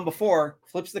I've been on before.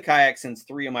 Flips the kayak, sends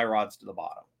 3 of my rods to the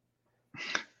bottom.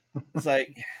 It's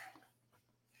like,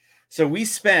 so we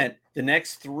spent the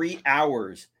next 3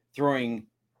 hours throwing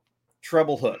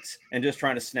treble hooks and just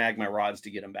trying to snag my rods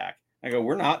to get them back. I go,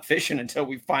 we're not fishing until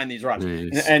we find these rods,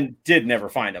 and did never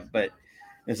find them. But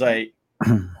it's like,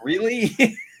 really?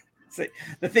 It's like,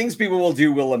 the things people will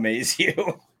do will amaze you.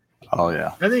 Oh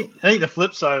yeah. I think the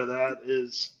flip side of that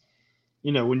is,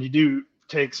 when you do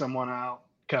take someone out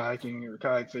kayaking or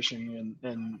kayak fishing,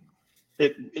 and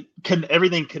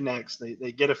everything connects.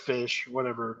 They get a fish,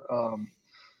 whatever,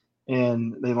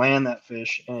 and they land that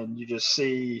fish, and you just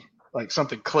see like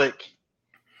something click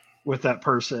with that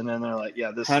person, and they're like,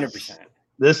 yeah, this 100%.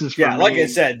 This is for me. Like I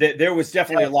said, there was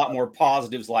definitely a lot more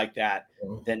positives like that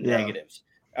than negatives.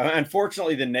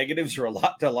 Unfortunately, the negatives are a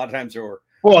lot of times are.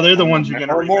 Well, they're the ones you're going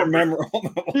to more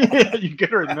memorable. Yeah, you're going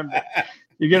to remember.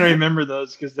 You're going to remember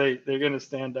those because they're going to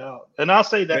stand out. And I'll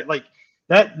say that, like,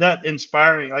 that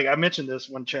inspiring. Like I mentioned this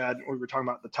when Chad, we were talking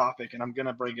about the topic, and I'm going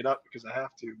to bring it up because I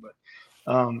have to.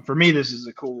 But for me, this is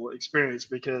a cool experience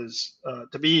because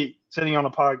to be sitting on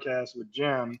a podcast with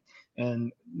Jim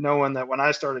and knowing that when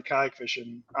I started kayak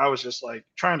fishing, I was just like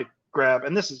trying to grab,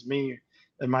 and this is me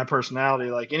and my personality,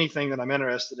 like anything that I'm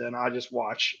interested in, I just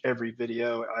watch every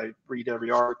video. I read every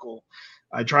article.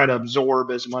 I try to absorb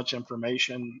as much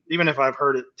information. Even if I've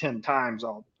heard it 10 times,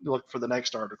 I'll look for the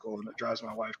next article, and it drives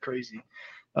my wife crazy.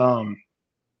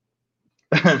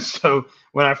 So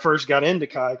when I first got into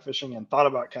kayak fishing and thought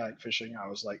about kayak fishing, I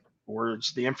was like,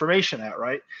 where's the information at,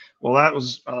 right? Well, that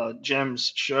was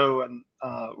Jim's show, and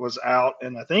was out.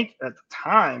 And I think at the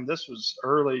time, this was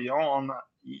early on,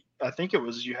 I think it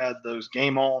was, you had those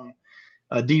Game On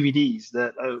DVDs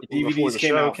that before the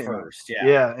show came first.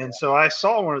 Yeah. And so I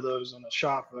saw one of those in a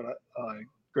shop at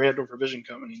Grand Dover Vision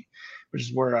Company, which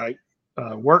is where I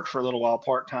worked for a little while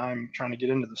part-time trying to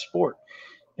get into the sport,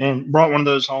 and brought one of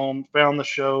those home, found the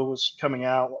show was coming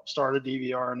out, started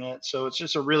DVRing it. So it's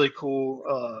just a really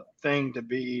cool thing to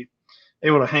be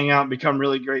able to hang out and become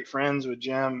really great friends with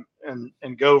Jim,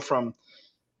 and go from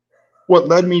what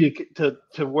led me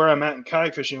to where I'm at in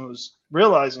kayak fishing was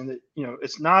realizing that,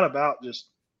 it's not about just,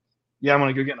 I want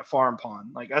to go get in a farm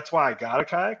pond. Like, that's why I got a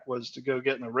kayak, was to go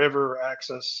get in the river or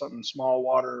access something small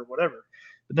water or whatever.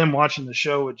 But then watching the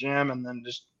show with Jim and then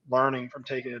just learning from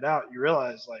taking it out, you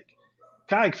realize like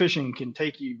kayak fishing can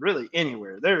take you really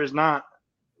anywhere. There is not,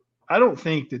 I don't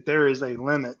think that there is a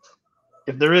limit.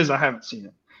 If there is, I haven't seen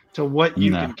it, to what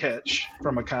you can catch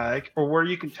from a kayak or where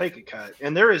you can take a kayak.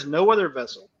 And there is no other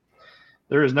vessel.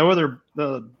 There is no other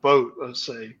boat, let's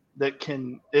say, that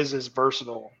is as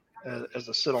versatile as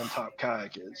a sit on top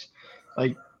kayak is.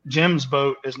 Like, Jim's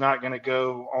boat is not going to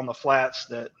go on the flats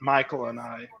that Michael and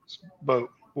I's boat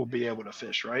will be able to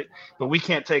fish, right? But we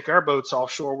can't take our boats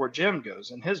offshore where Jim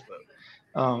goes in his boat.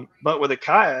 But with a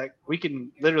kayak, we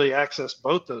can literally access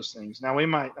both those things. Now we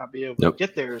might not be able to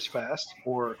get there as fast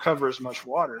or cover as much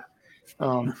water,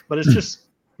 but it's just,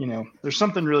 there's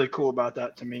something really cool about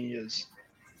that to me is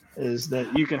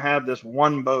that you can have this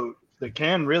one boat that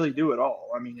can really do it all.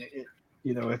 I mean,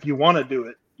 if you want to do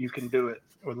it, you can do it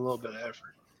with a little bit of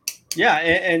effort. Yeah,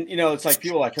 and it's like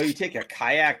people are like, oh, you take a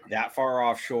kayak that far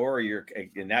offshore, or you're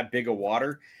in that big of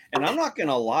water. And I'm not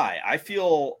gonna lie, I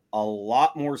feel a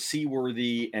lot more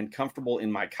seaworthy and comfortable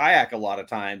in my kayak a lot of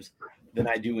times than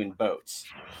I do in boats.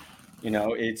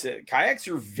 Kayaks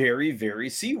are very, very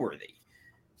seaworthy,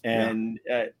 and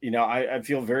I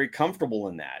feel very comfortable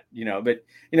in that. But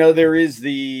there is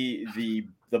the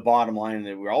bottom line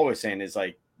that we're always saying is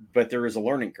like, but there is a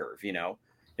learning curve.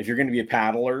 If you're going to be a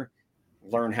paddler,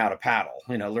 learn how to paddle,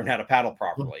 learn how to paddle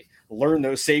properly, learn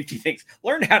those safety things,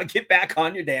 learn how to get back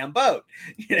on your damn boat.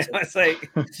 It's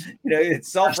like,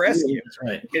 it's self-rescue.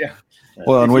 Right.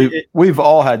 Well, and we've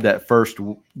all had that first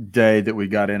day that we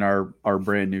got in our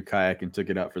brand new kayak and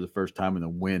took it out for the first time, and the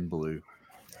wind blew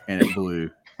and it blew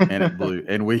and it blew,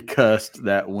 and we cussed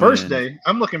that wind. First day,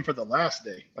 I'm looking for the last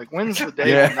day. Like, when's the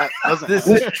day when that doesn't This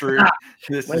happen? is true.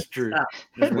 This is true.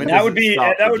 That would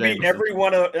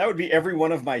be every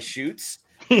one of my shoots.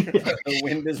 The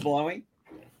wind is blowing.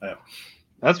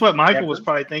 That's what Michael was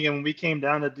probably thinking when we came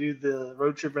down to do the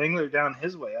road trip angler down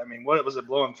his way. I mean, what was it,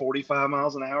 blowing 45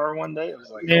 miles an hour one day? It was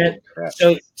like, man,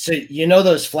 so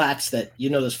those flats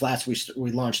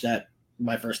we launched at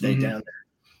my first day down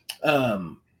there.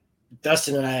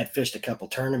 Dustin and I had fished a couple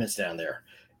tournaments down there,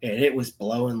 and it was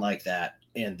blowing like that.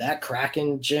 And that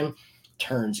Kraken, Jim,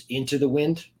 turns into the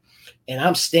wind. And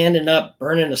I'm standing up,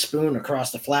 burning a spoon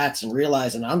across the flats and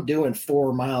realizing I'm doing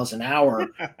 4 miles an hour,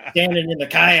 standing in the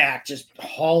kayak, just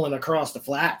hauling across the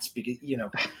flats because,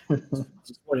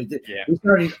 just what it did. Yeah.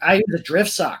 I use a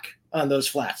drift sock on those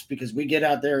flats because we get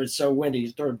out there, it's so windy.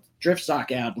 You throw a drift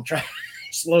sock out and try to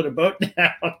slow the boat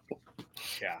down.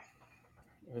 Yeah.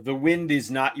 The wind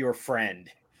is not your friend.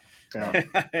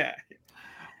 Yeah.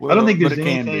 Well, I don't think there's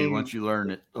anything. Can be once you learn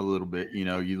it a little bit. You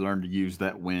learn to use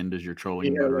that wind as your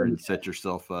trolling motor and set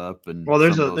yourself up. And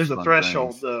there's a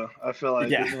threshold. I feel like.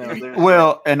 Yeah.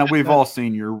 Well, and we've all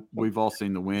seen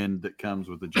the wind that comes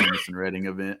with the Jameson Redding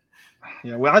event.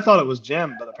 Yeah. Well, I thought it was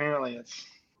Jim, but apparently it's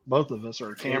both of us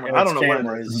are Cameron. I don't know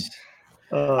what it is.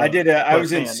 I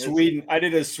was in Sweden. I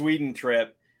did a Sweden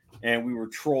trip, and we were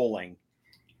trolling,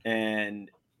 and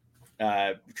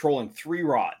trolling 3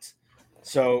 rods.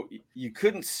 So you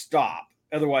couldn't stop.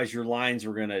 Otherwise, your lines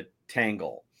were going to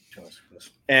tangle.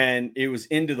 And it was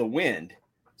into the wind.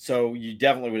 So you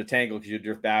definitely would have tangled because you'd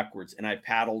drift backwards. And I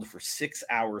paddled for 6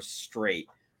 hours straight,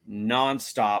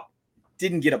 nonstop,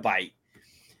 didn't get a bite.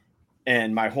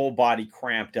 And my whole body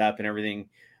cramped up and everything.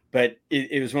 But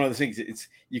it was one of those things.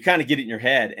 You kind of get it in your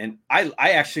head. And I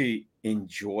actually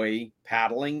enjoy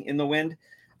paddling in the wind.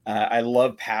 I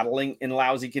love paddling in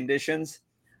lousy conditions.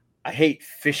 I hate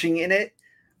fishing in it,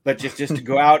 but just to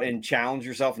go out and challenge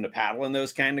yourself and to paddle in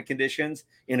those kind of conditions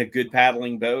in a good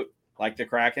paddling boat like the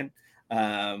Kraken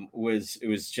was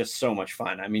just so much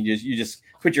fun. I mean, you just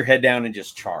put your head down and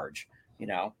just charge,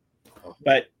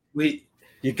 But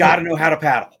you got to know how to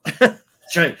paddle.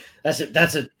 That's right.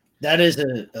 That is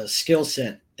a skill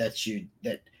set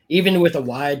that even with a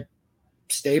wide,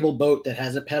 stable boat that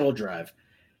has a pedal drive,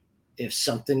 if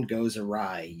something goes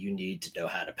awry, you need to know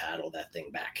how to paddle that thing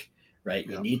back, right?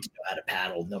 You need to know how to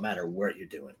paddle no matter what you're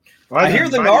doing. Well, I hear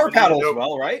the NAR paddles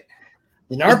well, right?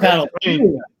 The NAR paddle.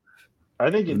 I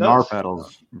think it does. NAR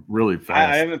paddle's really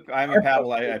fast. I haven't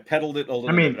paddled. I pedaled it a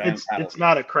little bit. It's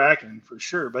not a Kraken for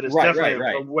sure, but it's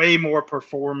definitely a way more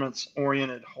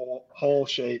performance-oriented hull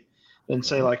shape than,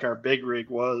 say, like our big rig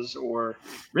was, or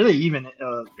really even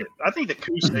I think the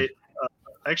Kusa.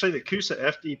 Actually, the Kusa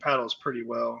FD paddles pretty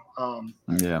well.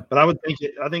 But I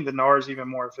think the NAR is even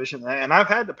more efficient than that. And I've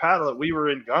had to paddle it. We were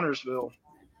in Gunnersville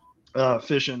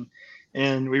fishing,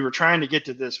 and we were trying to get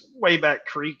to this way back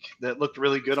creek that looked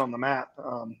really good on the map.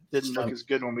 Didn't look as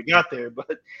good when we got there, but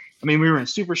I mean, we were in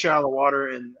super shallow water,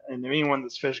 and anyone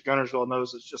that's fished Gunnersville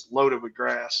knows it's just loaded with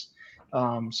grass.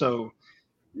 So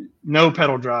no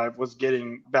pedal drive was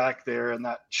getting back there in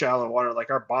that shallow water. Like,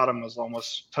 our bottom was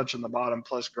almost touching the bottom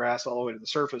plus grass all the way to the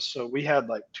surface. So we had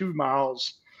like 2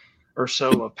 miles or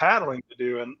so of paddling to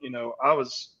do. And, I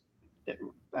was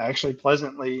actually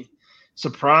pleasantly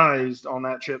surprised on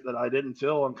that trip that I didn't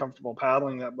feel uncomfortable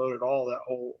paddling that boat at all, that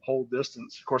whole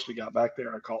distance. Of course, we got back there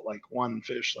and I caught like one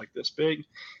fish like this big.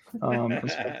 I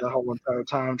spent the whole entire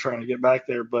time trying to get back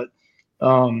there. But,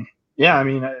 yeah, I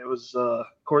mean, it was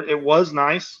course, it was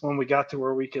nice when we got to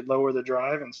where we could lower the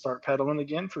drive and start pedaling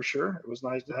again. For sure, it was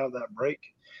nice to have that break.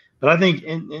 But I think,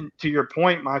 in to your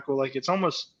point, Michael, like it's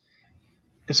almost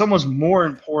more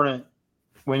important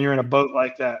when you're in a boat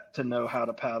like that to know how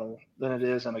to paddle than it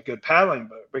is in a good paddling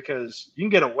boat, because you can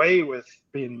get away with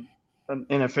being an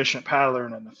inefficient paddler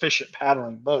in an efficient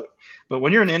paddling boat. But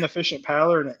when you're an inefficient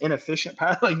paddler in an inefficient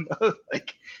paddling boat,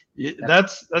 like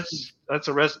that's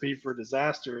a recipe for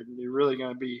disaster, and you're really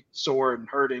going to be sore and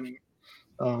hurting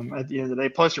at the end of the day.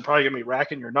 Plus, you're probably going to be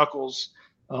racking your knuckles.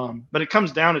 But it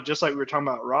comes down to, just like we were talking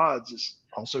about rods, is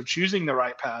also choosing the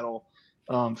right paddle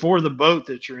for the boat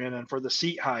that you're in and for the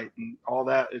seat height and all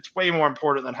that. It's way more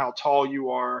important than how tall you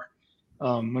are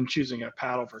when choosing a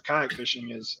paddle for kayak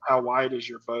fishing, is how wide is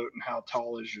your boat and how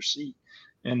tall is your seat.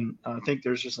 And I think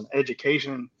there's just an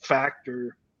education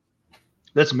factor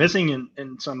that's missing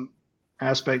in some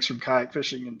aspects from kayak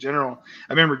fishing in general.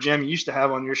 I remember, Jim, you used to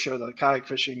have on your show the kayak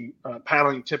fishing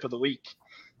paddling tip of the week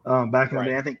back in the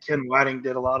day. I think Ken Whiting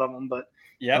did a lot of them, but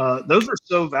those are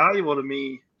so valuable to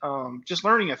me. Just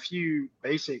learning a few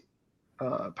basic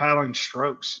paddling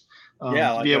strokes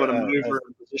to be able to maneuver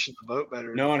and position the boat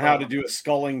better. Knowing how to do a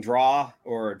sculling draw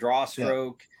or a draw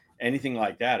stroke, anything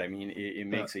like that. I mean, it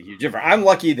makes a huge difference. I'm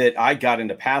lucky that I got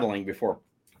into paddling before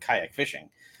kayak fishing.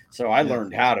 So I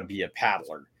learned how to be a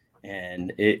paddler,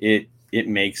 and it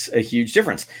makes a huge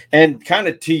difference. And kind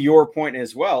of to your point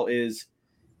as well is,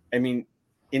 I mean,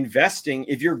 investing,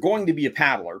 if you're going to be a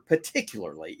paddler,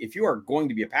 particularly if you are going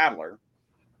to be a paddler,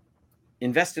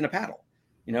 invest in a paddle.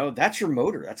 You know, that's your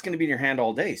motor. That's going to be in your hand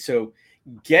all day. So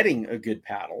getting a good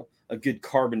paddle, a good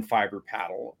carbon fiber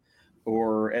paddle,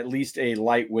 or at least a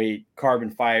lightweight carbon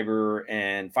fiber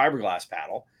and fiberglass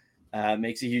paddle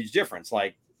makes a huge difference.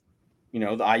 Like, you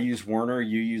know, I use Werner,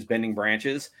 you use Bending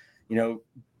Branches, you know,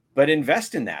 but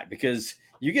invest in that, because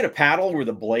you get a paddle where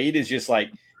the blade is just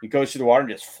like, it goes through the water and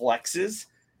just flexes.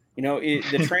 You know,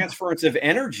 the transference of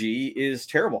energy is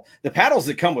terrible. The paddles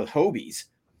that come with Hobies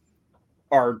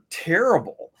are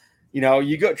terrible. You know,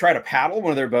 you go try to paddle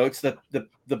one of their boats, the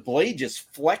blade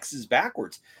just flexes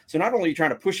backwards. So not only are you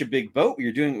trying to push a big boat,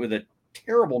 you're doing it with a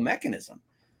terrible mechanism.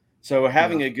 So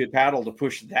having a good paddle to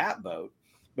push that boat.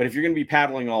 But if you're going to be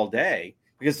paddling all day,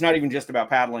 because it's not even just about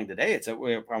paddling today, it's I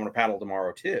want to paddle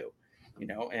tomorrow too, you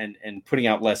know, and putting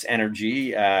out less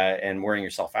energy and wearing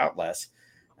yourself out less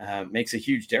makes a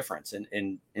huge difference.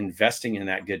 And investing in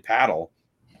that good paddle.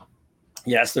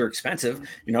 Yes, they're expensive.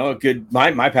 You know,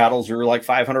 my paddles are like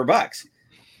 $500,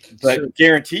 but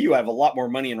guarantee you I have a lot more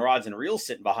money in rods and reels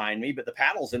sitting behind me, but the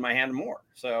paddle's in my hand more.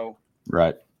 So,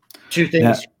 right. Two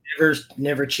things you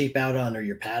never cheap out on are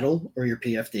your paddle or your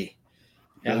PFD.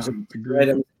 Those are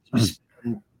items,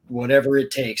 whatever it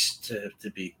takes to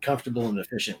be comfortable and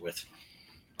efficient with.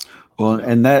 Well,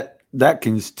 and that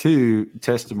can too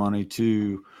testimony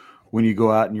to when you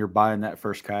go out and you're buying that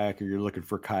first kayak, or you're looking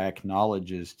for kayak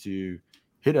knowledge, is to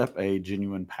hit up a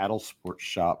genuine paddle sports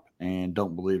shop and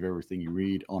don't believe everything you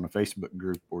read on a Facebook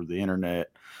group or the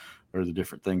internet or the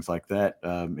different things like that.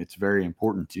 It's very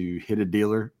important to hit a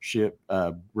dealership,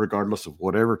 regardless of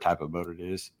whatever type of boat it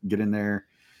is. Get in there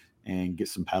and get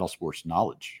some paddle sports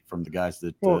knowledge from the guys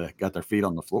that got their feet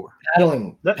on the floor.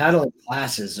 Paddling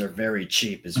classes are very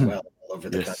cheap as well all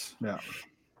over the country. Yeah.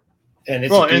 And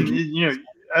it's you know,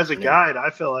 as a guide,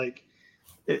 I feel like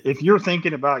if you're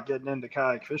thinking about getting into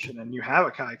kayak fishing and you have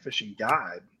a kayak fishing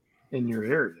guide in your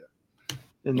area,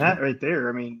 then that right there,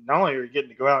 I mean, not only are you getting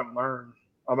to go out and learn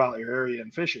about your area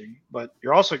and fishing, but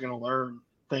you're also going to learn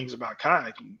things about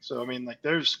kayaking. So, I mean, like,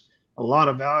 there's a lot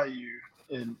of value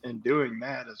in doing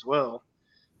that as well.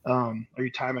 Are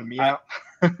you timing me out?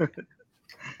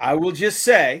 I will just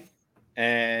say,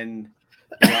 and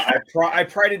you know, I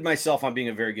prided myself on being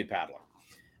a very good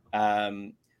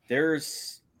paddler.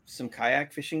 There's some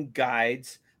kayak fishing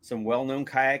guides, some well-known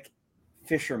kayak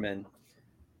fishermen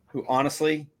who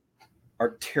honestly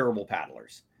are terrible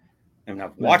paddlers. And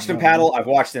I've watched them paddle. I've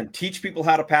watched them teach people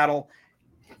how to paddle.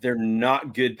 They're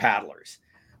not good paddlers.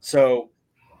 So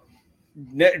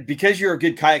because you're a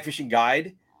good kayak fishing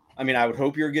guide, I mean, I would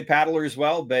hope you're a good paddler as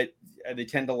well, but they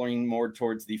tend to lean more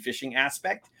towards the fishing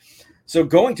aspect. So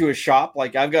going to a shop,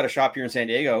 like I've got a shop here in San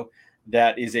Diego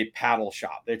that is a paddle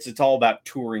shop. It's all about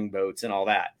touring boats and all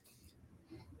that.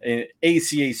 And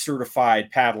ACA certified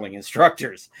paddling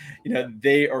instructors, you know,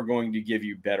 they are going to give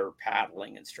you better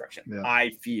paddling instruction. Yeah.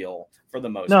 I feel, for the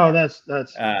most part.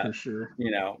 That's for sure. You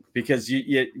know, because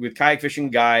you with kayak fishing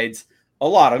guides, a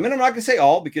lot of them, and I'm not going to say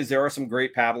all, because there are some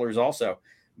great paddlers also,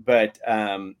 but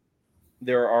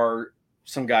there are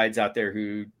some guides out there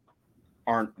who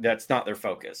that's not their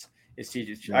focus. It's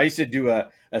teaching. I used to do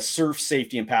a surf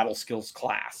safety and paddle skills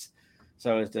class.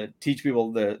 So it's to teach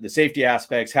people the safety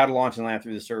aspects, how to launch and land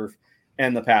through the surf,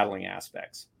 and the paddling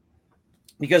aspects.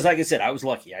 Because like I said, I was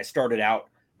lucky. I started out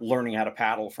learning how to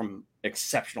paddle from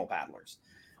exceptional paddlers.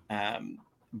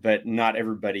 But not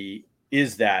everybody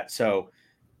is that. So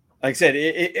like I said,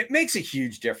 it makes a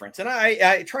huge difference. And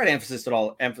I try to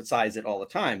emphasize it all the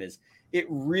time, is it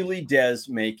really does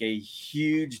make a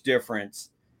huge difference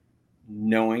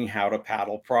knowing how to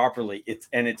paddle properly.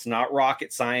 It's not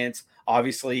rocket science,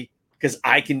 obviously, because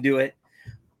I can do it,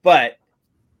 but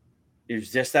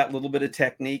there's just that little bit of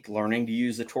technique, learning to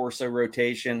use the torso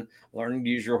rotation, learning to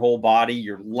use your whole body,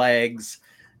 your legs,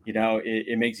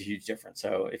 it makes a huge difference.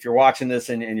 So if you're watching this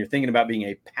and you're thinking about being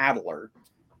a paddler,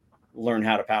 learn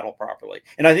how to paddle properly.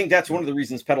 And I think that's one of the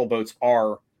reasons pedal boats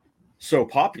are so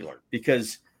popular,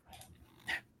 because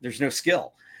there's no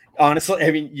skill. Honestly,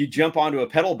 I mean, you jump onto a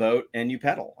pedal boat and you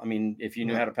pedal. I mean, if you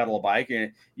know how to pedal a bike,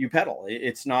 you pedal.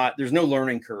 It's not, there's no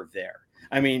learning curve there.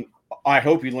 I mean, I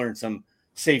hope you learn some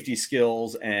safety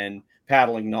skills and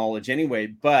paddling knowledge anyway,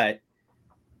 but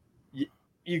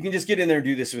you can just get in there and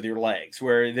do this with your legs,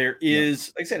 where there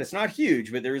is, like I said, it's not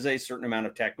huge, but there is a certain amount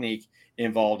of technique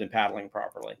involved in paddling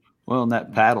properly. Well, and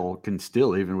that paddle can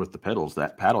still, even with the pedals,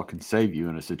 that paddle can save you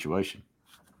in a situation.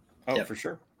 Oh, for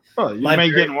sure. Well, you may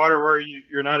get in water where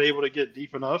you're not able to get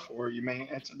deep enough, or you may,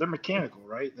 they're mechanical,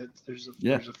 right? There's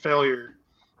a failure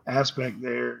aspect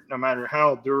there, no matter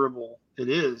how durable it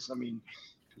is. I mean,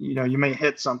 you may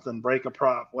hit something, break a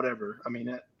prop, whatever. I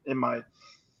mean,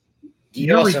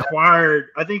 you're required.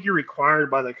 I think you're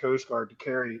required by the Coast Guard to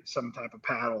carry some type of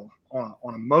paddle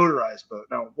on a motorized boat.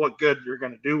 Now, what good you're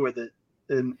going to do with it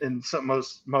in some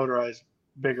most motorized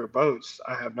bigger boats,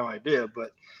 I have no idea.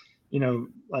 But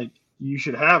like, you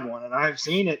should have one, and I've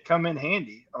seen it come in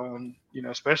handy on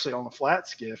especially on a flat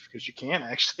skiff, because you can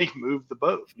actually move the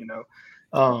boat.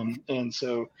 And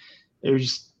so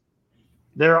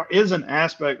there is an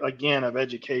aspect again of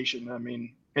education. I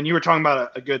mean. And you were talking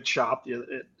about a good shop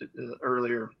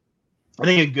earlier. I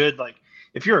think a good, like,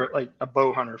 if you're like a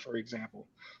bow hunter, for example,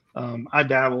 I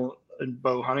dabble in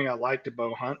bow hunting. I like to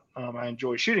bow hunt. I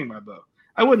enjoy shooting my bow.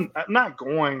 I'm not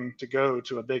going to go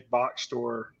to a big box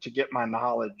store to get my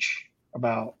knowledge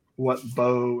about what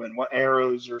bow and what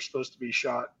arrows are supposed to be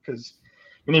shot, because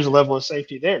there's a level of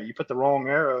safety there. You put the wrong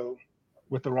arrow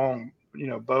with the wrong,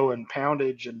 bow and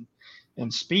poundage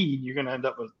and speed, you're going to end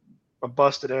up with a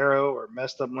busted arrow or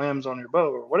messed up limbs on your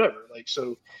bow or whatever. Like,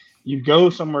 so you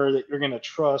go somewhere that you're going to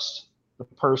trust the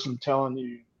person telling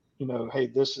you, hey,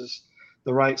 this is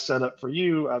the right setup for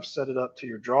you. I've set it up to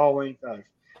your draw length.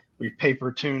 We've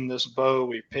paper tuned this bow.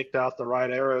 We've picked out the right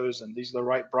arrows, and these are the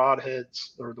right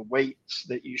broadheads or the weights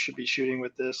that you should be shooting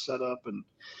with this setup. And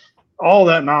all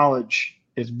that knowledge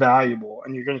is valuable,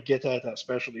 and you're going to get that at that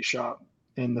specialty shop.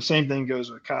 And the same thing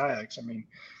goes with kayaks. I mean,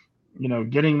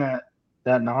 getting that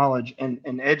knowledge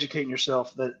and educating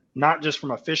yourself, that not just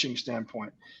from a fishing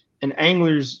standpoint. And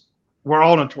anglers, we're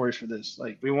all notorious for this.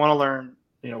 Like, we want to learn,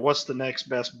 what's the next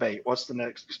best bait? What's the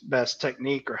next best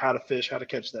technique, or how to fish, how to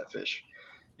catch that fish?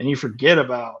 And you forget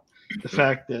about the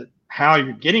fact that how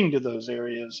you're getting to those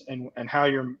areas and how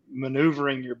you're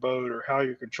maneuvering your boat, or how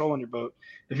you're controlling your boat.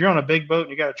 If you're on a big boat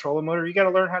and you got a trolling motor, you got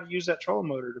to learn how to use that trolling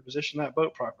motor to position that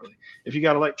boat properly. If you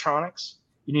got electronics,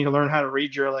 you need to learn how to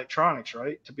read your electronics,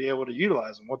 right, to be able to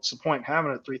utilize them. What's the point in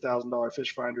having a $3,000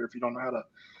 fish finder if you don't know how to,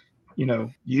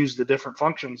 use the different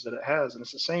functions that it has? And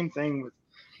it's the same thing with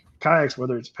kayaks,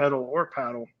 whether it's pedal or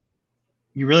paddle.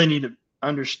 You really need to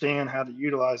understand how to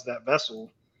utilize that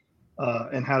vessel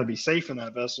and how to be safe in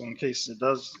that vessel in case it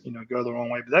does, go the wrong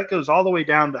way. But that goes all the way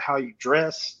down to how you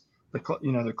dress, the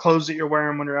clothes that you're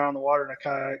wearing when you're out on the water in a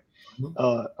kayak.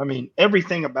 I mean,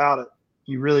 everything about it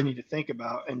you really need to think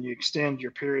about, and you extend your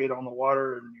period on the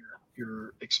water, and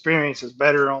your experience is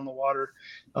better on the water.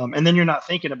 And then you're not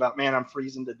thinking about, man, I'm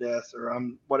freezing to death, or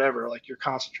I'm whatever. Like, you're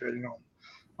concentrating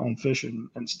on fishing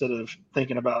instead of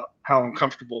thinking about how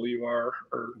uncomfortable you are.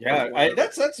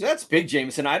 That's big,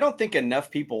 Jameson. I don't think enough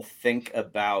people think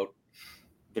about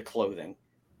the clothing,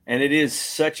 and it is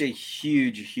such a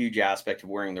huge aspect of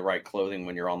wearing the right clothing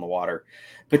when you're on the water,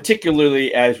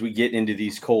 particularly as we get into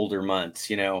these colder months.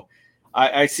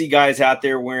 I see guys out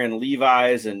there wearing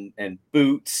Levi's and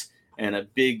boots and a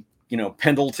big,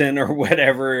 Pendleton or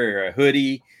whatever, or a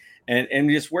hoodie, and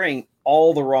just wearing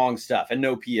all the wrong stuff, and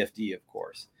no PFD, of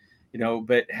course,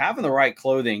 but having the right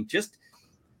clothing,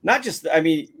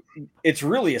 it's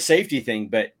really a safety thing,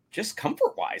 but just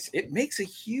comfort wise, it makes a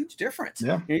huge difference.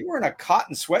 Yeah. You're wearing a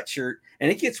cotton sweatshirt and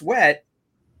it gets wet.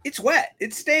 It's wet.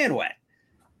 It's staying wet.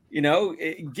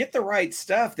 Get the right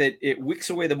stuff that it wicks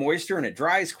away the moisture and it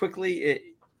dries quickly.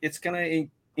 It's going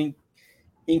to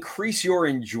increase your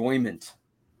enjoyment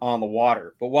on the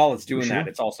water. But while it's doing sure. that,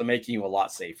 it's also making you a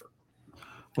lot safer.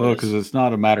 Well, because it's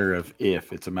not a matter of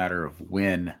if, it's a matter of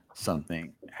when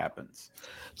something happens.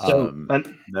 So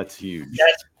that's huge.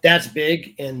 That's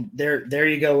big. And there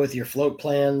you go with your float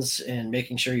plans and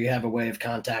making sure you have a way of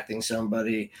contacting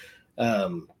somebody.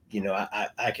 I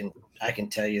can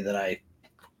tell you that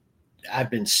I've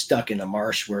been stuck in a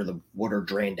marsh where the water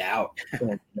drained out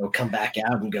and come back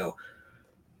out and go,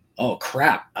 oh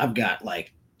crap, I've got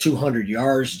like 200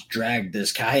 yards to drag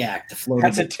this kayak to float.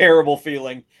 That's a terrible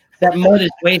feeling. That mud is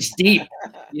waist deep,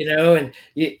 and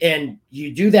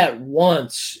you do that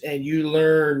once and you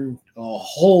learn a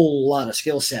whole lot of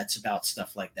skill sets about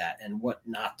stuff like that and what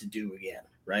not to do again.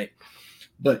 Right.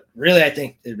 But really, I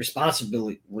think the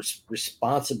responsibly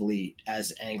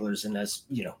as anglers and as,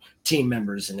 team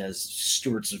members and as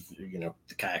stewards of, the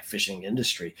kayak fishing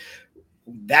industry,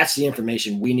 that's the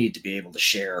information we need to be able to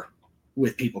share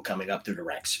with people coming up through the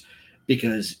ranks.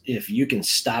 Because if you can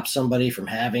stop somebody from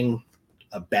having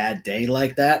a bad day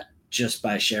like that just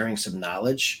by sharing some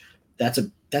knowledge, that's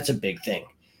a big thing.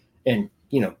 And,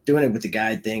 doing it with the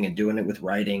guide thing and doing it with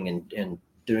writing and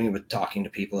doing it with talking to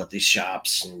people at these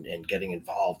shops and getting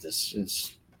involved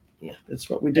is it's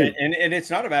what we do. And it's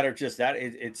not a matter of just that.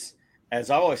 It's, as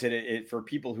I always said, it for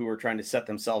people who are trying to set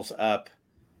themselves up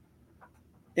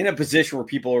in a position where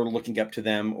people are looking up to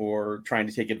them or trying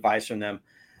to take advice from them.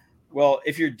 Well,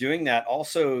 if you're doing that,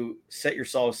 also set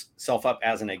yourself up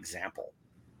as an example.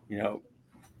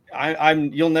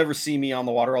 You'll never see me on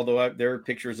the water, although there are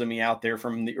pictures of me out there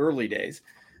from the early days,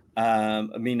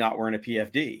 of me not wearing a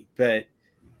PFD. But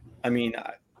I mean,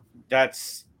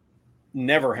 that's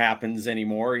never happens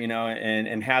anymore,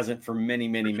 and hasn't for many,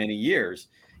 many, many years.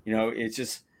 It's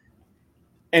just,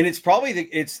 and it's probably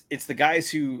it's the guys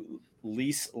who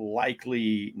least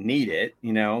likely need it,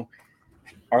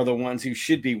 are the ones who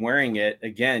should be wearing it,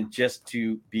 again, just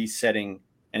to be setting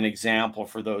an example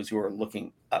for those who are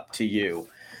looking up to you,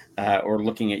 or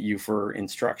looking at you for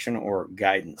instruction or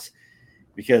guidance.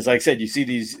 Because like I said, you see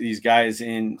these guys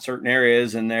in certain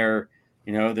areas and they're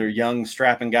young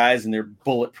strapping guys and they're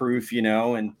bulletproof,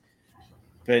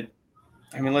 but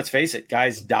I mean, let's face it,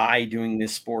 guys die doing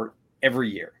this sport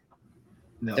every year.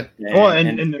 No.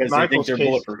 And in because Michael's they think they're case,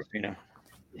 bulletproof,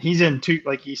 he's in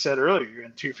like he said earlier, you're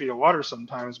in 2 feet of water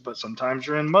sometimes, but sometimes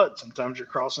you're in mud, sometimes you're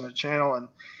crossing a channel. And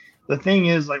the thing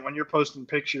is, like when you're posting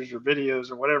pictures or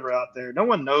videos or whatever out there, no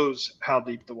one knows how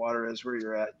deep the water is where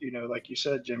you're at. Like you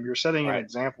said, Jim, you're setting an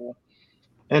example.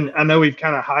 And I know we've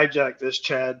kind of hijacked this,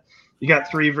 Chad. You got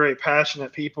 3 very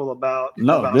passionate people about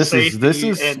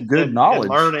safety and good knowledge and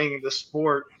learning the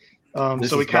sport.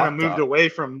 So we kind of moved away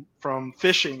from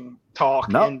fishing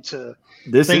talk into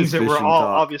things that we're all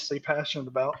obviously passionate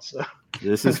about. So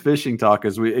this is fishing talk,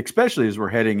 especially as we're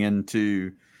heading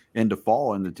into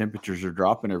fall and the temperatures are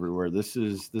dropping everywhere. This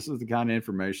is the kind of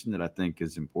information that I think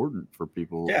is important for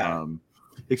people,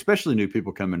 especially new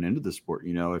people coming into the sport.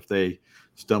 If they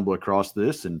stumble across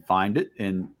this and find it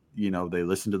and they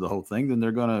listen to the whole thing, then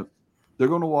they're gonna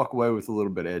walk away with a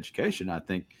little bit of education. I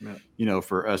think,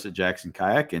 for us at Jackson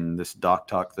Kayak and this Dock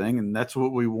Talk thing, and that's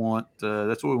what we want.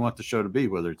 That's what we want the show to be,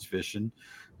 whether it's fishing,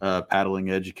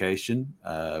 paddling education.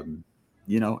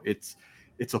 It's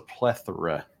a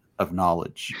plethora of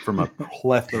knowledge from a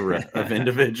plethora of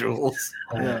individuals.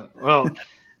 Yeah. Well,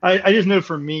 I just know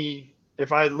for me,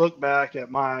 if I look back at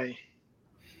my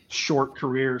short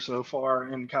career so far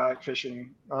in kayak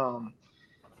fishing,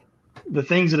 the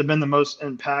things that have been the most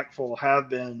impactful have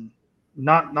been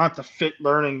not the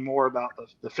learning more about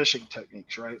the fishing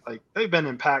techniques, right? Like they've been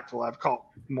impactful. I've caught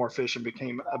more fish and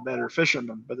became a better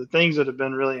fisherman. But the things that have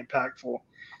been really impactful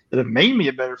that have made me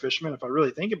a better fisherman, if I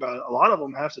really think about it, a lot of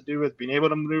them have to do with being able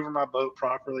to maneuver my boat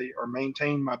properly or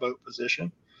maintain my boat position.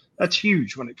 That's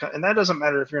huge and that doesn't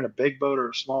matter if you're in a big boat or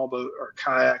a small boat or a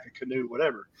kayak, a canoe,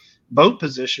 whatever. Boat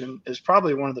position is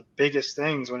probably one of the biggest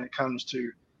things when it comes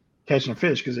to catching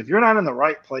fish, because if you're not in the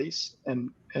right place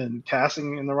and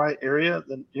casting in the right area,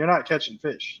 then you're not catching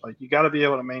fish. Like you got to be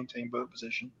able to maintain boat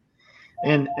position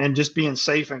and just being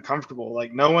safe and comfortable,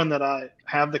 like knowing that I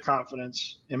have the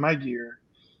confidence in my gear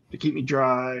to keep me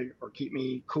dry or keep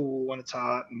me cool when it's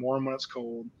hot and warm when it's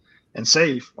cold and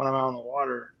safe when I'm out on the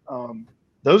water.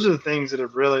 Those are the things that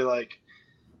have really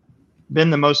been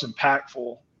the most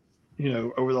impactful,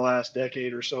 over the last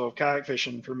decade or so of kayak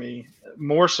fishing for me,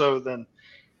 more so than,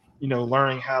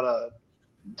 learning how to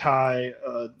tie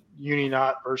a uni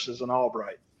knot versus an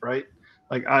Albright, right?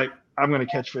 Like I'm going to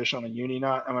catch fish on a uni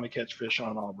knot. I'm going to catch fish on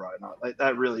an Albright knot. Like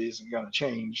that really isn't going to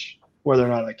change whether or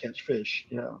not I catch fish.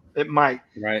 It might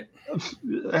Right.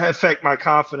 affect my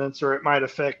confidence, or it might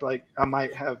affect, like, I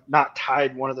might have not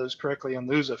tied one of those correctly and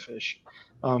lose a fish.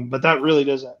 But that really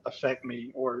doesn't affect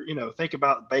me. Or, think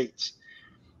about baits.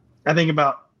 I think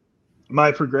about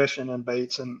my progression in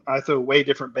baits, and I throw way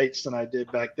different baits than I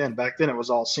did back then. Back then it was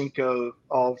all Cinco,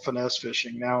 all finesse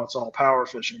fishing. Now it's all power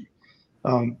fishing.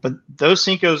 But those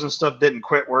Cincos and stuff didn't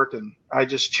quit working. I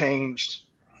just changed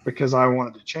because I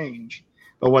wanted to change.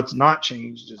 But what's not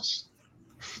changed is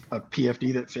a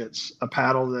PFD that fits, a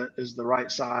paddle that is the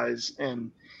right size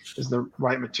and is the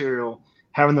right material,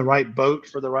 having the right boat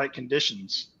for the right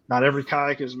conditions. Not every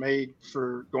kayak is made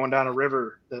for going down a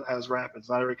river that has rapids.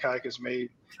 Not every kayak is made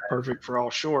perfect for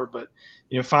offshore, but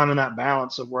finding that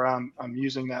balance of where I'm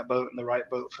using that boat and the right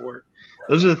boat for it.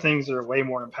 Those are the things that are way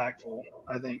more impactful,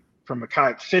 I think, from a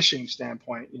kayak fishing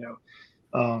standpoint.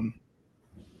 One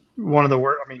of the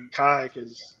word, kayak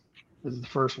is the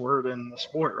first word in the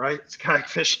sport, right? It's kayak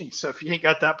fishing. So if you ain't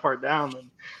got that part down,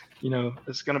 then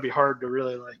it's going to be hard to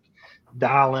really like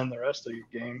dial in the rest of your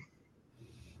game.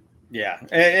 Yeah,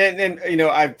 and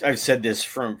I've said this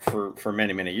for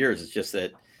many years. It's just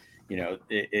that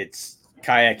it's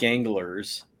kayak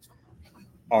anglers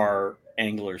are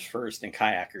anglers first and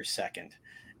kayakers second,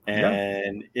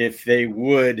 and if they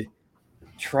would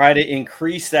try to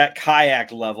increase that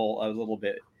kayak level a little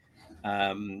bit,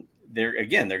 they're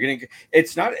going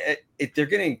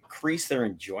to increase their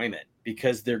enjoyment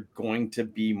because they're going to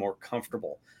be more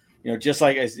comfortable. Just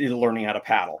like as learning how to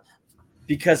paddle.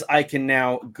 Because I can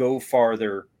now go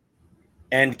farther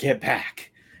and get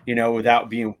back, without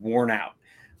being worn out.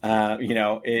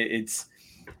 It's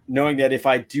knowing that if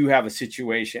I do have a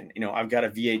situation, I've got a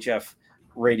VHF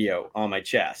radio on my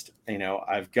chest.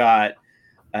 I've got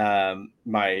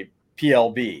my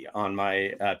PLB on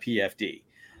my PFD.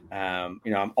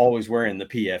 I'm always wearing the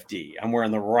PFD. I'm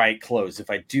wearing the right clothes if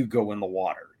I do go in the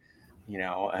water.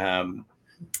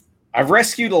 I've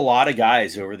rescued a lot of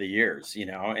guys over the years,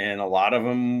 and a lot of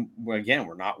them, again,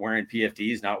 were not wearing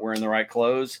PFDs, not wearing the right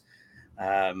clothes,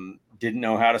 didn't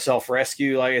know how to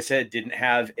self-rescue. Like I said, didn't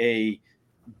have a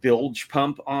bilge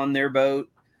pump on their boat.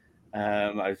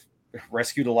 I've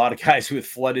rescued a lot of guys with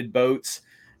flooded boats,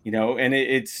 and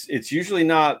it's usually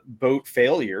not boat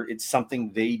failure. It's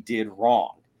something they did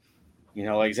wrong.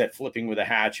 Like I said, flipping with a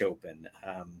hatch open,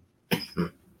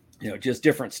 just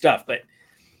different stuff. But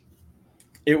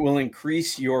it will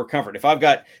increase your comfort. If I've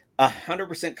got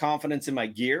 100% confidence in my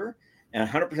gear and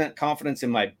 100% confidence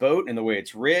in my boat and the way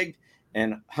it's rigged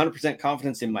and 100%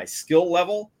 confidence in my skill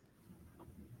level,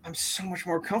 I'm so much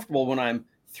more comfortable when I'm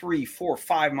 3, 4,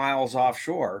 5 miles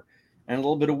offshore and a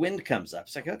little bit of wind comes up.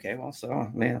 It's like, okay, well,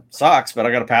 so man, it sucks, but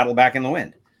I got to paddle back in the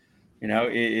wind.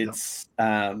 It's,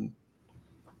 I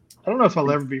don't know if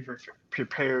I'll ever be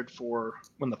prepared for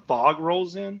when the fog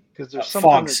rolls in, because there's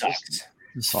something fog that sucks.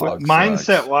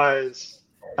 Mindset wise,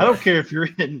 I don't care if you're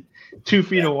in 2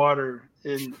 feet of water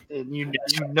and you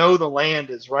know the land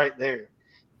is right there.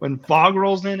 When fog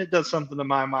rolls in, it does something to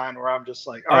my mind where I'm just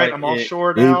like, all right, I'm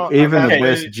offshore now. Even the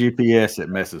best GPS, it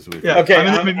messes with you. Okay, I'm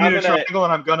in the Bermuda Triangle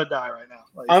and I'm gonna die right now.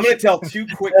 I'm going to tell 2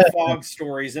 quick fog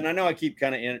stories, and I know I keep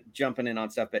kind of jumping in on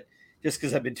stuff, but just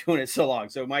because I've been doing it so long.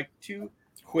 So my 2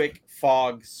 quick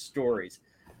fog stories.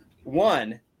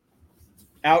 One,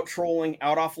 out trolling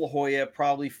out off La Jolla,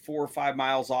 probably 4 or 5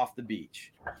 miles off the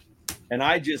beach. And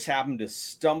I just happened to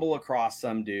stumble across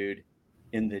some dude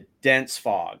in the dense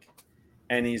fog.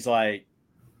 And he's like,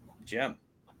 Jim,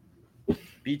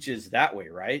 beach is that way,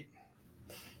 right?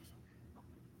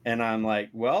 And I'm like,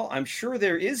 well, I'm sure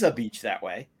there is a beach that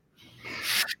way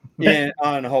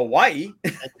on Hawaii.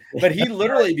 But he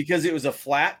literally, because it was a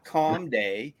flat, calm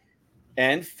day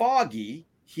and foggy,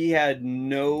 he had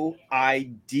no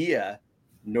idea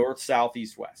north, south,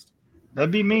 east, west.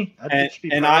 That'd be me.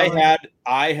 And I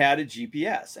had a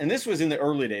GPS, and this was in the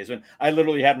early days when I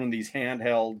literally had one of these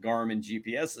handheld Garmin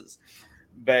GPSs.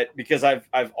 But because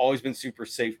I've always been super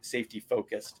safety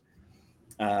focused,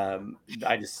 I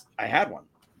had one.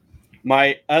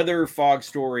 My other fog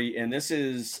story, and this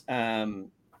is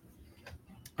I'm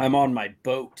on my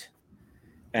boat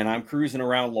and I'm cruising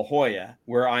around La Jolla,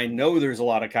 where I know there's a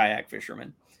lot of kayak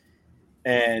fishermen.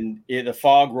 And the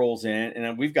fog rolls in,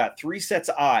 and we've got 3 sets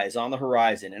of eyes on the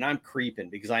horizon, and I'm creeping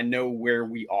because I know where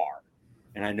we are.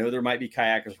 And I know there might be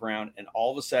kayakers around. And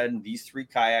all of a sudden, these 3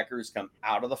 kayakers come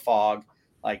out of the fog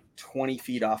like 20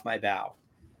 feet off my bow.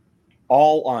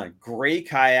 All on gray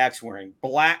kayaks, wearing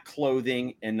black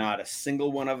clothing, and not a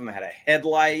single one of them had a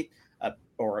headlight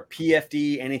or a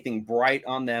PFD, anything bright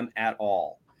on them at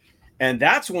all. And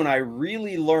that's when I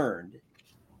really learned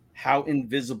how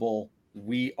invisible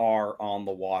we are on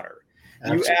the water.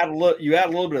 You add a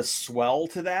little bit of swell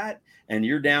to that, and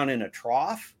you're down in a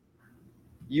trough.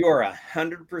 You are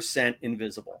 100%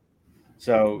 invisible.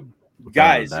 So,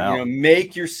 guys,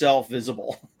 make yourself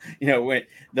visible. When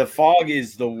the fog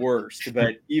is the worst,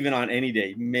 but even on any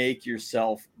day, make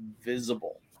yourself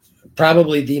visible.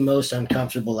 Probably the most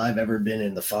uncomfortable I've ever been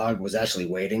in the fog was actually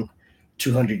waiting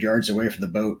 200 yards away from the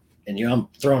boat. And I'm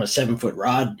throwing a 7-foot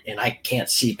rod and I can't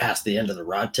see past the end of the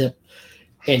rod tip.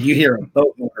 And you hear a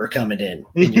boat motor coming in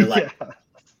and you're like,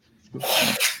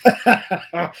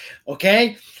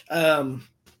 okay,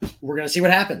 we're going to see what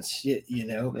happens.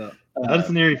 That's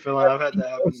an eerie feeling. I've had that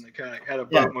happen in the kayak. Had a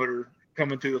boat motor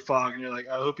coming through the fog and you're like,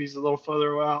 I hope he's a little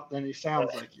further out than he sounds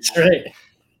like. That's right.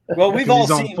 Well, we've all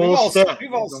seen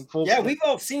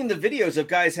the videos of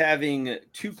guys having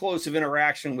too close of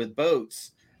interaction with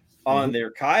boats on their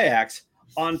kayaks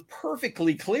on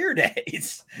perfectly clear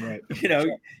days. Right.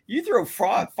 You throw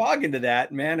fog into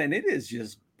that, man, and it is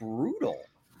just brutal.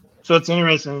 So it's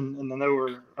interesting, and I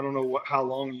don't know how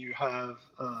long you have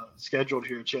scheduled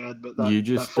here, Chad, but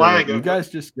that flag you guys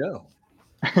just go.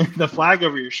 The flag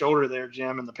over your shoulder there,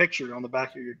 Jim, and the picture on the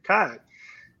back of your kayak.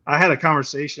 I had a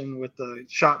conversation with the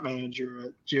shop manager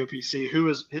at GOPC,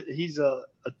 he's a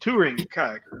touring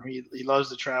kayaker. He loves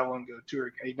to travel and go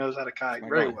touring. He knows how to kayak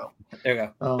very well. There you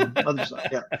go. Other side,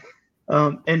 yeah.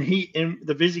 And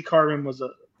the Visi Carbon was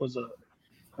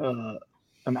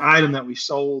an item that we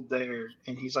sold there,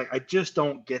 and he's like, I just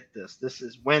don't get this. This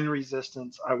is wind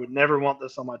resistance. I would never want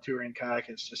this on my touring kayak.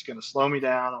 It's just going to slow me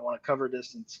down. I want to cover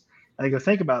distance. And I go,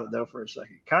 think about it though for a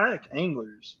second. Kayak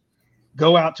anglers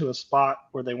go out to a spot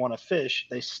where they want to fish,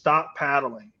 they stop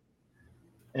paddling,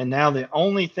 and now the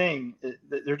only thing,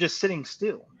 they're just sitting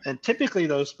still. And typically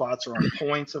those spots are on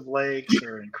points of lakes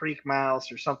or in creek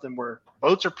mouths or something where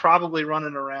boats are probably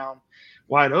running around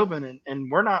wide open,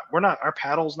 and we're not, our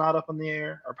paddle's not up in the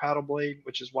air, our paddle blade,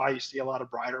 which is why you see a lot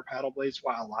of brighter paddle blades,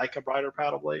 why I like a brighter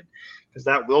paddle blade, because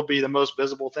that will be the most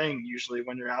visible thing usually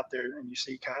when you're out there and you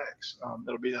see kayaks.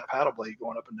 It'll be that paddle blade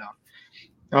going up and down.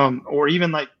 Or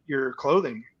even like your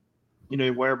clothing,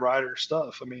 you wear brighter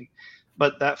stuff.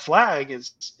 But that flag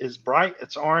is bright.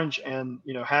 It's orange, and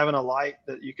having a light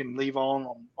that you can leave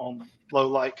on low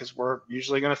light, because we're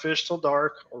usually going to fish till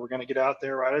dark, or we're going to get out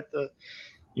there right at the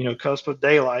cusp of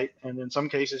daylight. And in some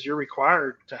cases, you're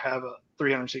required to have a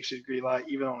 360-degree light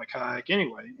even on a kayak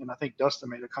anyway. And I think Dustin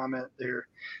made a comment there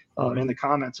in the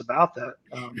comments about that.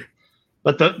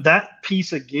 But that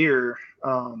piece of gear.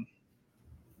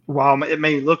 While it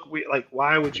may look like,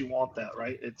 why would you want that,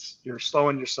 right? You're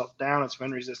slowing yourself down. It's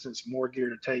wind resistance, more gear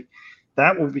to take.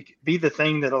 That will be the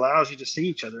thing that allows you to see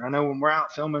each other. I know when we're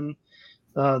out filming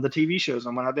the TV shows,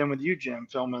 and when I've been with you, Jim,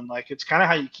 filming, like, it's kind of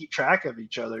how you keep track of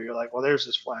each other. You're like, well, there's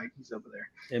this flag. He's over there.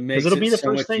 It'll be the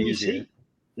first thing you see.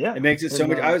 Yeah. It makes it so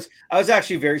much. I was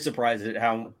actually very surprised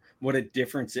at what a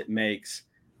difference it makes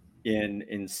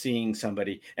in seeing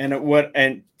somebody.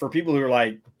 And for people who are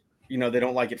like, they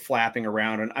don't like it flapping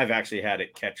around, and I've actually had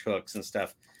it catch hooks and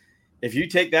stuff. If you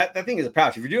take that thing is a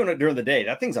pouch. If you're doing it during the day,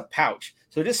 that thing's a pouch.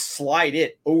 So just slide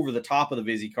it over the top of the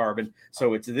Visi Carbon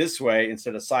so it's this way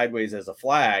instead of sideways as a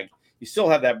flag. You still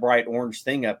have that bright orange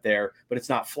thing up there, but it's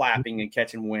not flapping and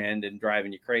catching wind and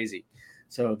driving you crazy.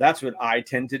 So that's what I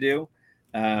tend to do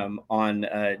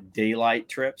on daylight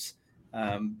trips.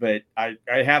 But I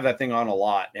have that thing on a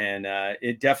lot, and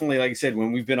it definitely, like I said,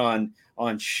 when we've been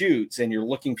on shoots and you're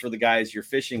looking for the guys you're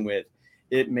fishing with,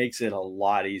 it makes it a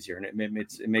lot easier, and it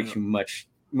makes you much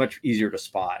easier to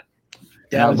spot.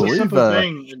 Yeah, it's a simple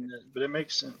thing, but it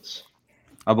makes sense.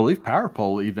 I believe Power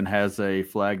Pole even has a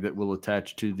flag that will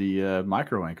attach to the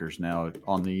micro anchors now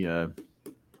on the.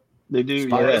 They do.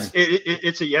 Yeah.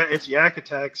 It's Yak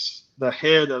Attacks, the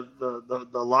head of the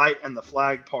light and the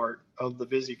flag part of the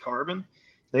Visi Carbon.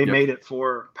 They made it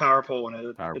for Power Pole,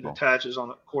 and it attaches on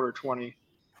a 1/4-20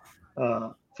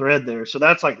 thread there. So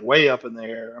that's like way up in the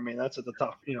air. That's at the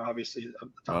top, obviously at the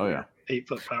top of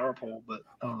 8-foot Power Pole. But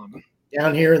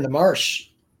down here in the marsh,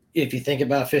 if you think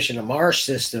about fishing a marsh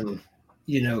system,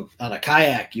 on a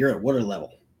kayak, you're at water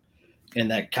level,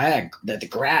 and the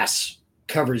grass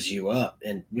covers you up.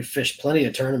 And we fished plenty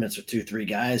of tournaments with 2-3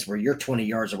 guys where you're 20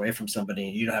 yards away from somebody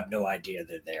and you have no idea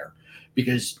they're there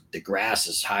because the grass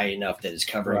is high enough that it's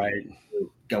covering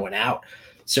you going out.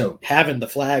 So having the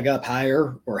flag up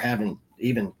higher, or having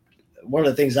even one of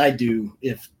the things I do,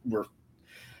 if we're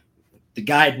the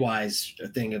guide wise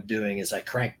thing of doing, is I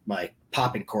crank my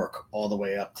popping cork all the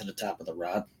way up to the top of the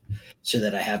rod so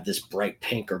that I have this bright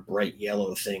pink or bright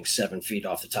yellow thing 7 feet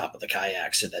off the top of the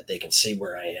kayak so that they can see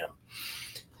where I am.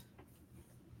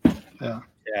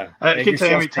 Yeah. I can't tell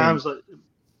you how many times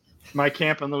my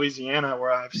camp in Louisiana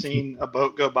where I've seen a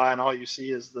boat go by and all you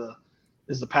see is the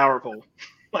power pole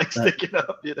like sticking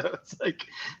up, it's like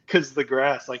because the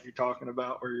grass like you're talking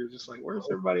about where you're just like, where's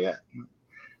everybody at?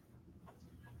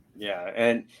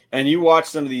 Yeah, and you watch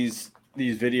some of these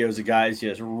videos of guys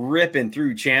just ripping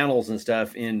through channels and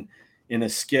stuff in a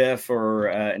skiff or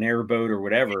an airboat or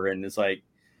whatever, and it's like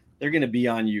they're going to be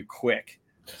on you quick.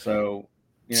 So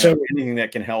anything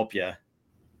that can help you.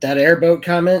 That airboat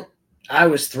comment, I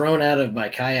was thrown out of my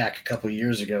kayak a couple of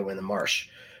years ago in the marsh.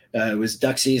 It was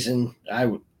duck season. I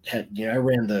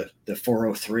ran the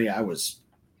 403. I was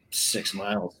 6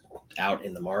 miles out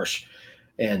in the marsh.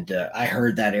 And I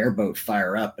heard that airboat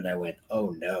fire up, and I went, "Oh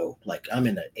no!" Like I'm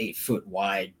in an 8-foot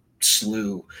wide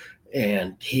slough,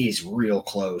 and he's real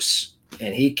close.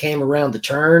 And he came around the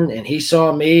turn, and he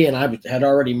saw me, and I had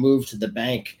already moved to the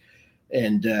bank,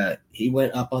 and he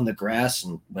went up on the grass,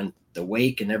 and when the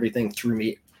wake and everything threw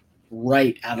me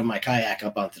right out of my kayak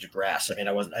up onto the grass. I mean,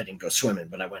 I didn't go swimming,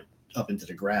 but I went up into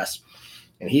the grass,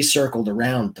 and he circled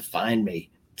around to find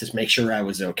me to make sure I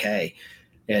was okay.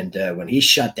 And when he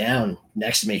shut down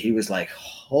next to me, he was like,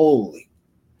 "Holy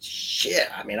shit!"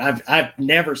 I mean, I've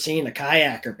never seen a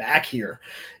kayaker back here,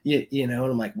 and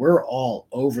I'm like, we're all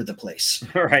over the place,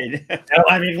 right?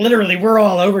 I mean, literally, we're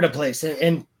all over the place.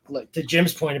 And like to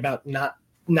Jim's point about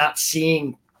not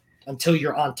seeing until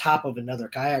you're on top of another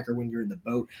kayaker when you're in the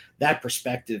boat, that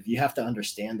perspective, you have to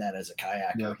understand that as a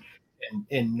kayaker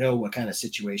and know what kind of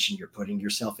situation you're putting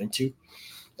yourself into.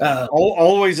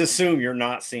 Always assume you're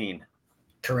not seen.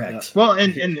 Correct. Well,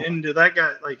 and to that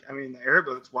guy, like, I mean, the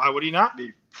airboats, why would he not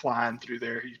be flying through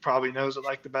there? He probably knows it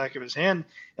like the back of his hand.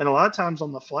 And a lot of times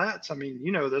on the flats, I mean,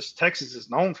 this Texas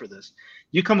is known for this.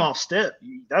 You come off step,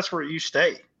 that's where you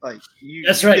stay. Like you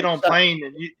get on plane,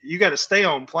 and you got to stay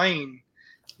on plane,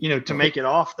 to make it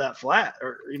off that flat,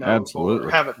 or absolutely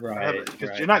or have it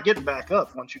because you're not getting back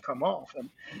up once you come off.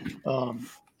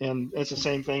 And it's the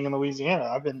same thing in Louisiana.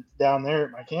 I've been down there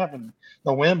at my camp, and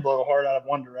the wind blow hard out of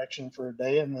one direction for a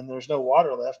day, and then there's no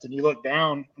water left. And you look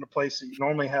down on a place that you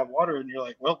normally have water, and you're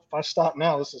like, well, if I stop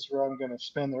now, this is where I'm going to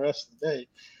spend the rest of the day.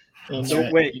 And so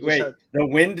wait,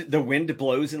 the wind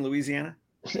blows in Louisiana?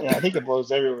 Yeah, I think it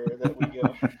blows everywhere that we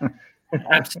go.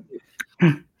 Absolutely.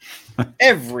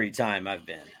 Every time I've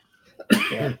been.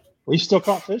 Yeah. We still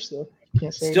caught fish, though.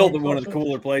 Can't say still one of the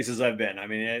cooler places I've been. I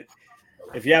mean,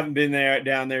 if you haven't been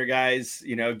down there, guys,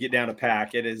 get down to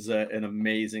Pack. It is an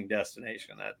amazing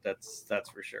destination. That's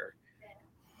for sure.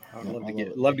 I'd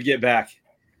love to get back.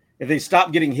 If they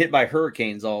stop getting hit by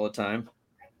hurricanes all the time,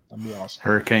 that'd be awesome.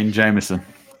 Hurricane Jameson.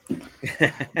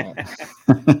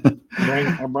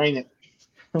 I'll bring it.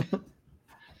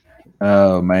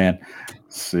 Oh man,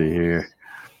 let's see here.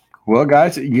 Well,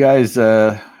 guys,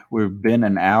 we've been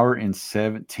an hour and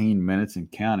 17 minutes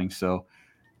and counting. So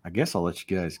I guess I'll let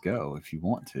you guys go if you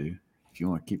want to. If you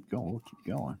want to keep going, we'll keep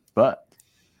going. But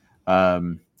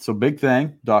so big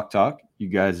thing, Dock Talk. You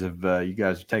guys have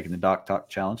taken the Dock Talk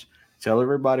challenge. Tell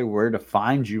everybody where to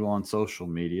find you on social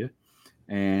media,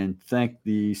 and thank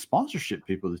the sponsorship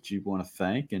people that you want to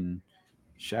thank, and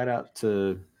shout out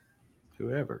to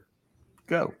whoever.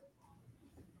 Go,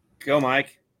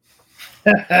 Mike.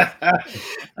 You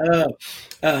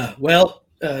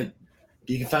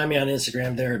can find me on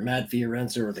Instagram there at Mad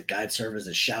Fiorenza, or the guide service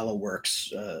at Shallow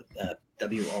Works,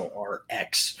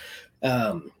 WORX.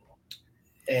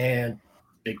 And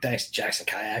big thanks to Jackson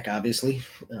Kayak, obviously,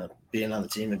 being on the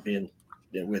team and being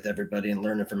with everybody and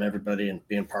learning from everybody and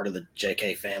being part of the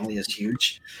JK family is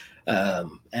huge.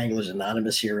 Anglers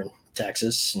Anonymous here in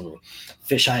Texas, and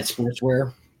Fish Hide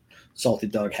Sportswear, Salty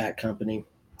Dog Hat Company,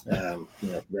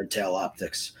 Red Tail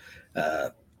Optics.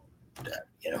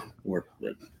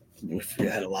 We've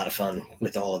had a lot of fun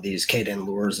with all of these. Kaden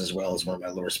Lures as well as one of my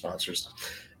lure sponsors.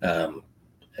 And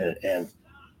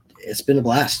it's been a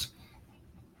blast.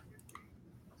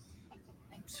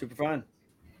 Super fun.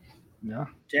 Yeah.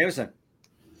 Jameson.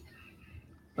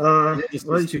 Well, you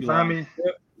can find me.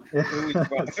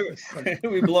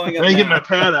 We blowing up. Let me get my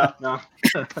pad out now.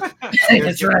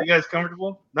 That's right. You guys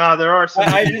comfortable? No, there are some.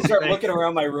 I just start looking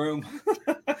around my room.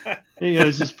 You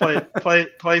guys just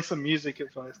play some music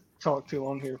if I talk too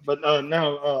long here. But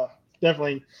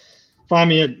definitely find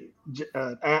me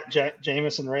at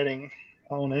Jameson Redding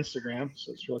on Instagram.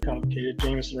 So it's really complicated.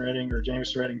 Jameson Redding or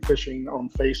Jameson Redding Fishing on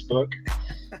Facebook.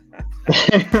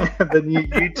 The new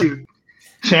YouTube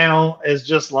channel is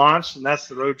just launched, and that's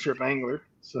the Road Trip Angler.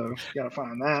 So you got to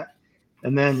find that.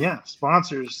 And then,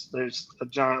 sponsors. There's a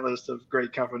giant list of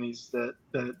great companies that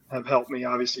have helped me.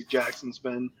 Obviously, Jackson's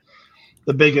been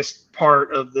the biggest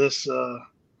part of this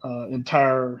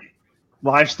entire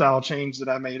lifestyle change that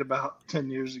I made about 10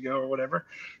 years ago or whatever.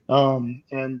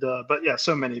 But yeah,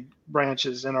 so many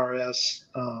branches, NRS,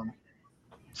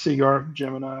 Cigar,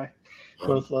 Gemini,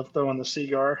 both love throwing the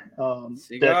Cigar.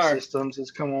 Deck Systems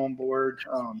has come on board.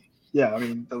 Yeah, I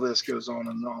mean, the list goes on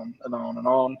and on and on and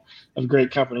on of great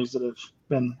companies that have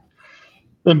been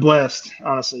blessed,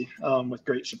 honestly, with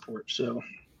great support. So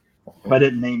if I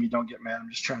didn't name you, don't get mad. I'm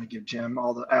just trying to give Jim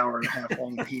all the hour and a half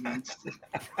long that he needs.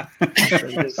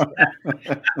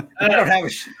 I don't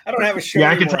have a show.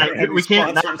 Yak Attack. We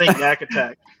can't not think Yak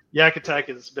Attack. Yak Attack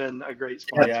has been a great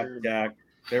sponsor. Yeah.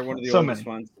 They're one of the oldest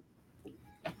ones.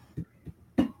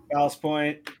 Ballast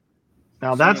Point.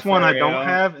 Now that's one I don't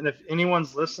have, and if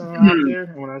anyone's listening out there,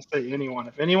 and when I say anyone,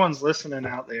 if anyone's listening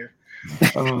out there,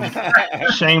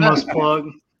 shameless plug.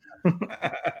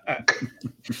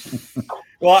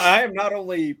 Well, I am not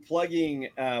only plugging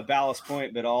Ballast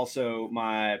Point, but also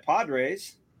my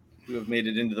Padres, who have made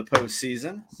it into the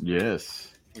postseason.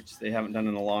 Yes, which they haven't done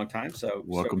in a long time. So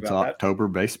welcome to October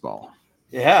baseball.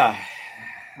 Yeah,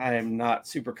 I am not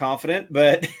super confident,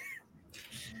 but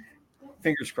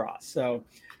fingers crossed. So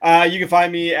you can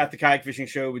find me at the Kayak Fishing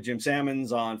Show with Jim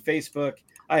Sammons on Facebook.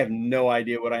 I have no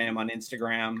idea what I am on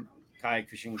Instagram. Kayak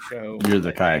Fishing Show. You're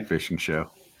the Kayak Fishing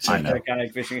Show. I know. The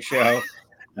Kayak Fishing Show.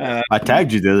 I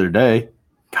tagged you the other day.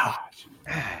 Gosh.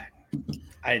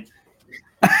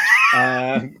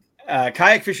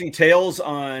 Kayak Fishing Tales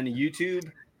on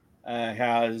YouTube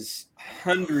has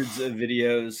hundreds of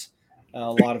videos,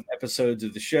 a lot of episodes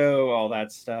of the show, all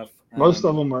that stuff. Most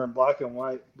of them are in black and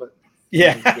white, but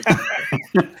yeah,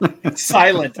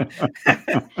 silent.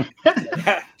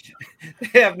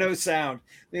 They have no sound.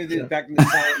 They're back in the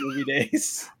silent movie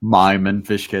days. Mime and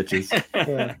fish catches.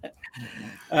 Yeah.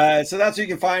 So that's where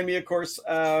you can find me, of course.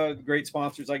 Great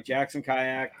sponsors like Jackson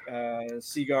Kayak,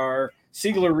 Cigar,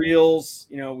 Siegler Reels,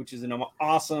 which is an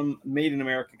awesome made in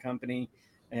America company,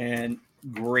 and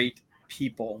great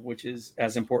people, which is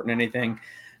as important as anything.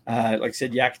 Like I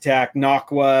said, Yak Attack,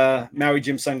 Naqua, Maui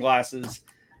Jim Sunglasses.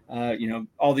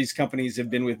 All these companies have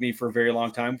been with me for a very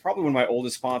long time. Probably one of my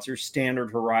oldest sponsors,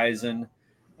 Standard Horizon,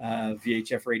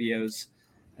 VHF radios,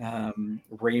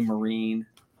 Ray Marine.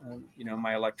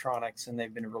 My electronics, and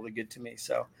they've been really good to me.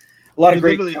 So a lot of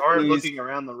great literally are looking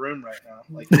around the room right now.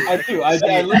 Like I do. I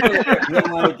literally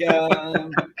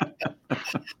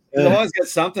I've always got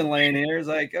something laying here. It's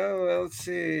like, let's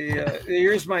see.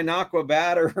 Here's my Naqua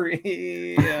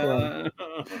battery.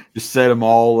 Just set them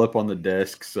all up on the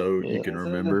desk so you can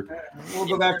remember. We'll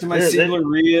go back to my Siegler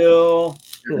reel.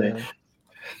 Yeah.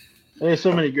 There's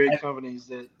so many great companies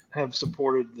that have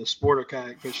supported the sport of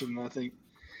kayak fishing. I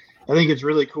think it's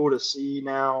really cool to see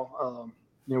now.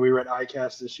 We were at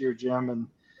ICAST this year, Jim, and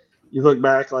you look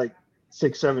back like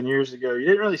 6-7 years ago, you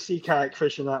didn't really see kayak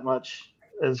fishing that much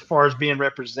as far as being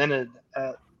represented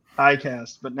at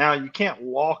ICAST. But now you can't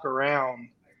walk around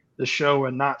the show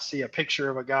and not see a picture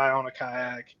of a guy on a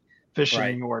kayak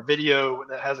fishing or a video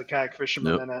that has a kayak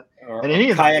fisherman in it. Or and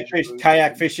any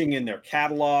kayak fishing in their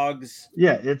catalogs.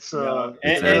 Yeah, it's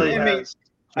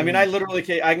I mean, I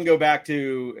can go back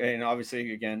to, and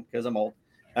obviously again, because I'm old,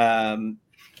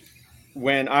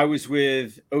 when I was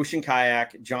with Ocean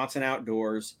Kayak, Johnson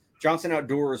Outdoors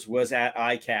was at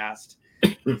ICAST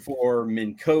for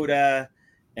Minn Kota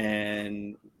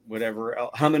and whatever,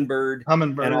 Humminbird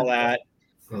and all that.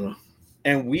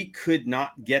 And we could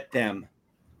not get them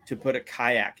to put a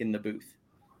kayak in the booth.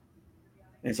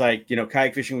 It's like,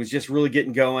 kayak fishing was just really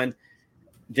getting going.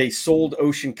 They sold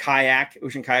Ocean Kayak.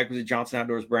 Ocean Kayak was a Johnson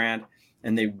Outdoors brand,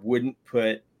 and they wouldn't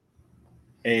put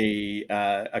a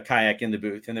kayak in the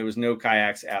booth, and there was no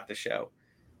kayaks at the show.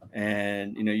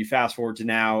 And you fast forward to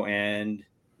now, and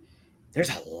there's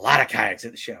a lot of kayaks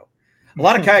at the show. A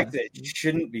lot of kayaks that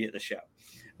shouldn't be at the show,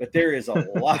 but there is a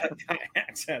lot of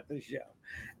kayaks at the show,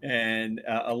 and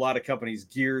a lot of companies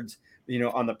geared,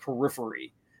 on the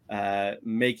periphery.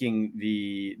 Making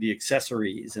the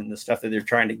accessories and the stuff that they're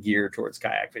trying to gear towards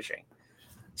kayak fishing.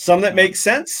 Some that make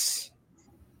sense,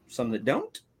 some that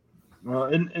don't. Well,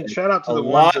 and shout out to a the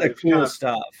lot ones of cool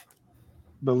stuff.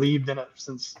 Believed in it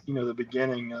since the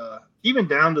beginning, even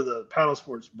down to the paddle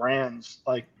sports brands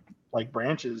like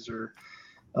Branches or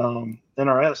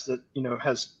NRS that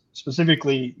has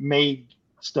specifically made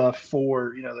stuff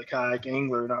for the kayak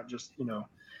angler, not just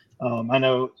I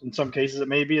know in some cases it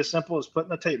may be as simple as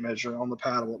putting a tape measure on the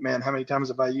paddle. Man, how many times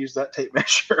have I used that tape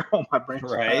measure on my Branch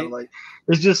paddle? Like,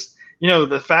 it's just,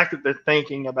 the fact that they're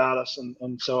thinking about us.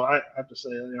 And so I have to say,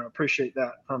 appreciate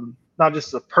that from not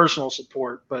just the personal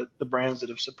support, but the brands that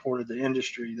have supported the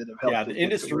industry that have helped. Yeah, the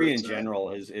industry in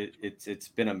general it's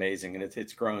been amazing, and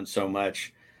it's grown so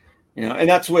much, and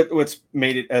that's what's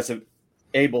made it as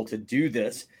able to do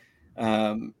this,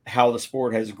 how the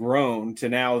sport has grown to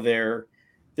now they're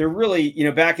really,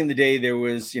 back in the day, there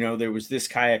was this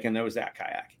kayak and there was that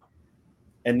kayak.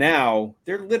 And now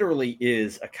there literally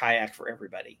is a kayak for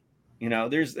everybody.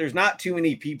 There's not too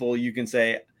many people you can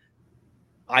say,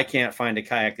 I can't find a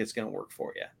kayak that's going to work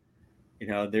for you.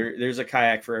 There's a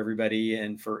kayak for everybody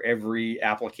and for every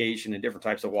application and different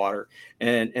types of water.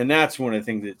 And that's one of the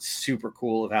things that's super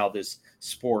cool of how this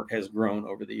sport has grown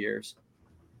over the years.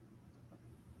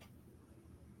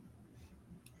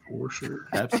 For sure.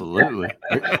 Absolutely.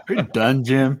 You're done,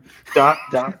 Jim. Shut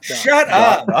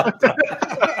up.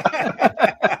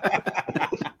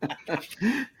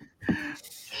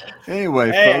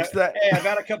 Anyway, folks, I've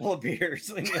had a couple of beers.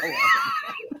 Leave me alone.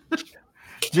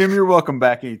 Jim, you're welcome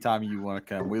back anytime you want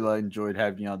to come. We enjoyed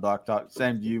having you on Dock Talk.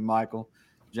 Same to you, Michael.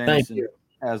 Jameson, Thank you.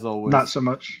 as always. Not so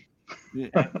much. Yeah.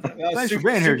 Thanks for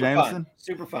being here, Jameson. Fun.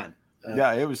 Super fun.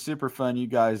 Yeah, it was super fun. You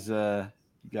guys were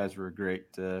a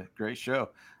great show.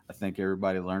 I think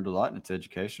everybody learned a lot, and it's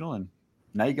educational. And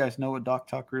now you guys know what Dock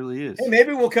Talk really is. Hey,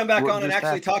 maybe we'll come back on and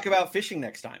actually talk about fishing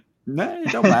next time. No,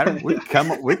 it don't matter.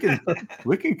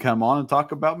 We can come on and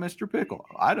talk about Mr. Pickle.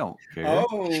 I don't care.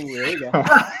 Oh, there you go.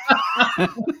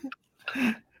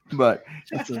 But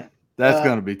that's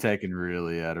going to be taken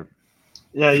really out of.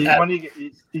 Yeah, you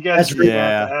guys have to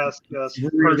ask us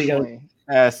personally.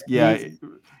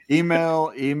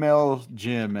 Email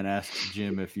Jim and ask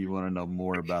Jim if you want to know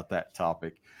more about that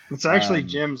topic. It's actually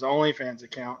Jim's OnlyFans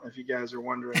account, if you guys are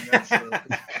wondering.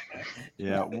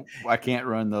 Yeah, I can't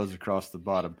run those across the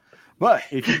bottom. But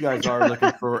if you guys are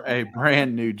looking for a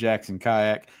brand new Jackson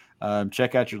kayak,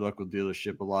 check out your local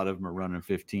dealership. A lot of them are running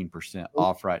 15%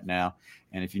 off right now.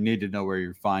 And if you need to know where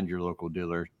you find your local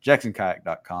dealer,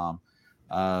 jacksonkayak.com.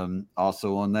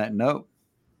 Also on that note,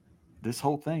 this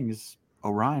whole thing is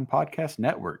Orion Podcast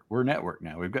Network. We're a network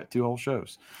now. We've got 2 whole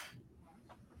shows.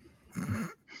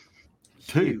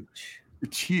 Huge.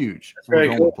 It's huge. That's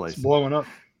very cool. It's blowing up.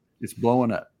 It's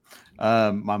blowing up.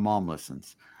 My mom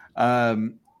listens.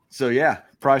 So yeah,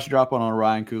 price drop on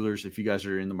Orion coolers. If you guys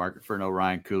are in the market for an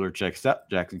Orion cooler, check us out.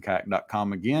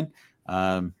 JacksonKayak.com again.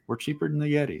 We're cheaper than the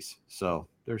Yetis. So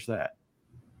there's that.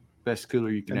 Best cooler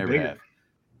you can ever have.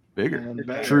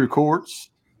 Bigger. True quartz.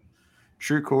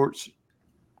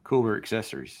 Cooler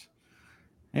accessories.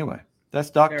 Anyway, that's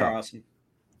Dock Talk. Awesome.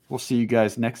 We'll see you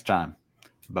guys next time.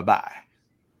 Bye-bye.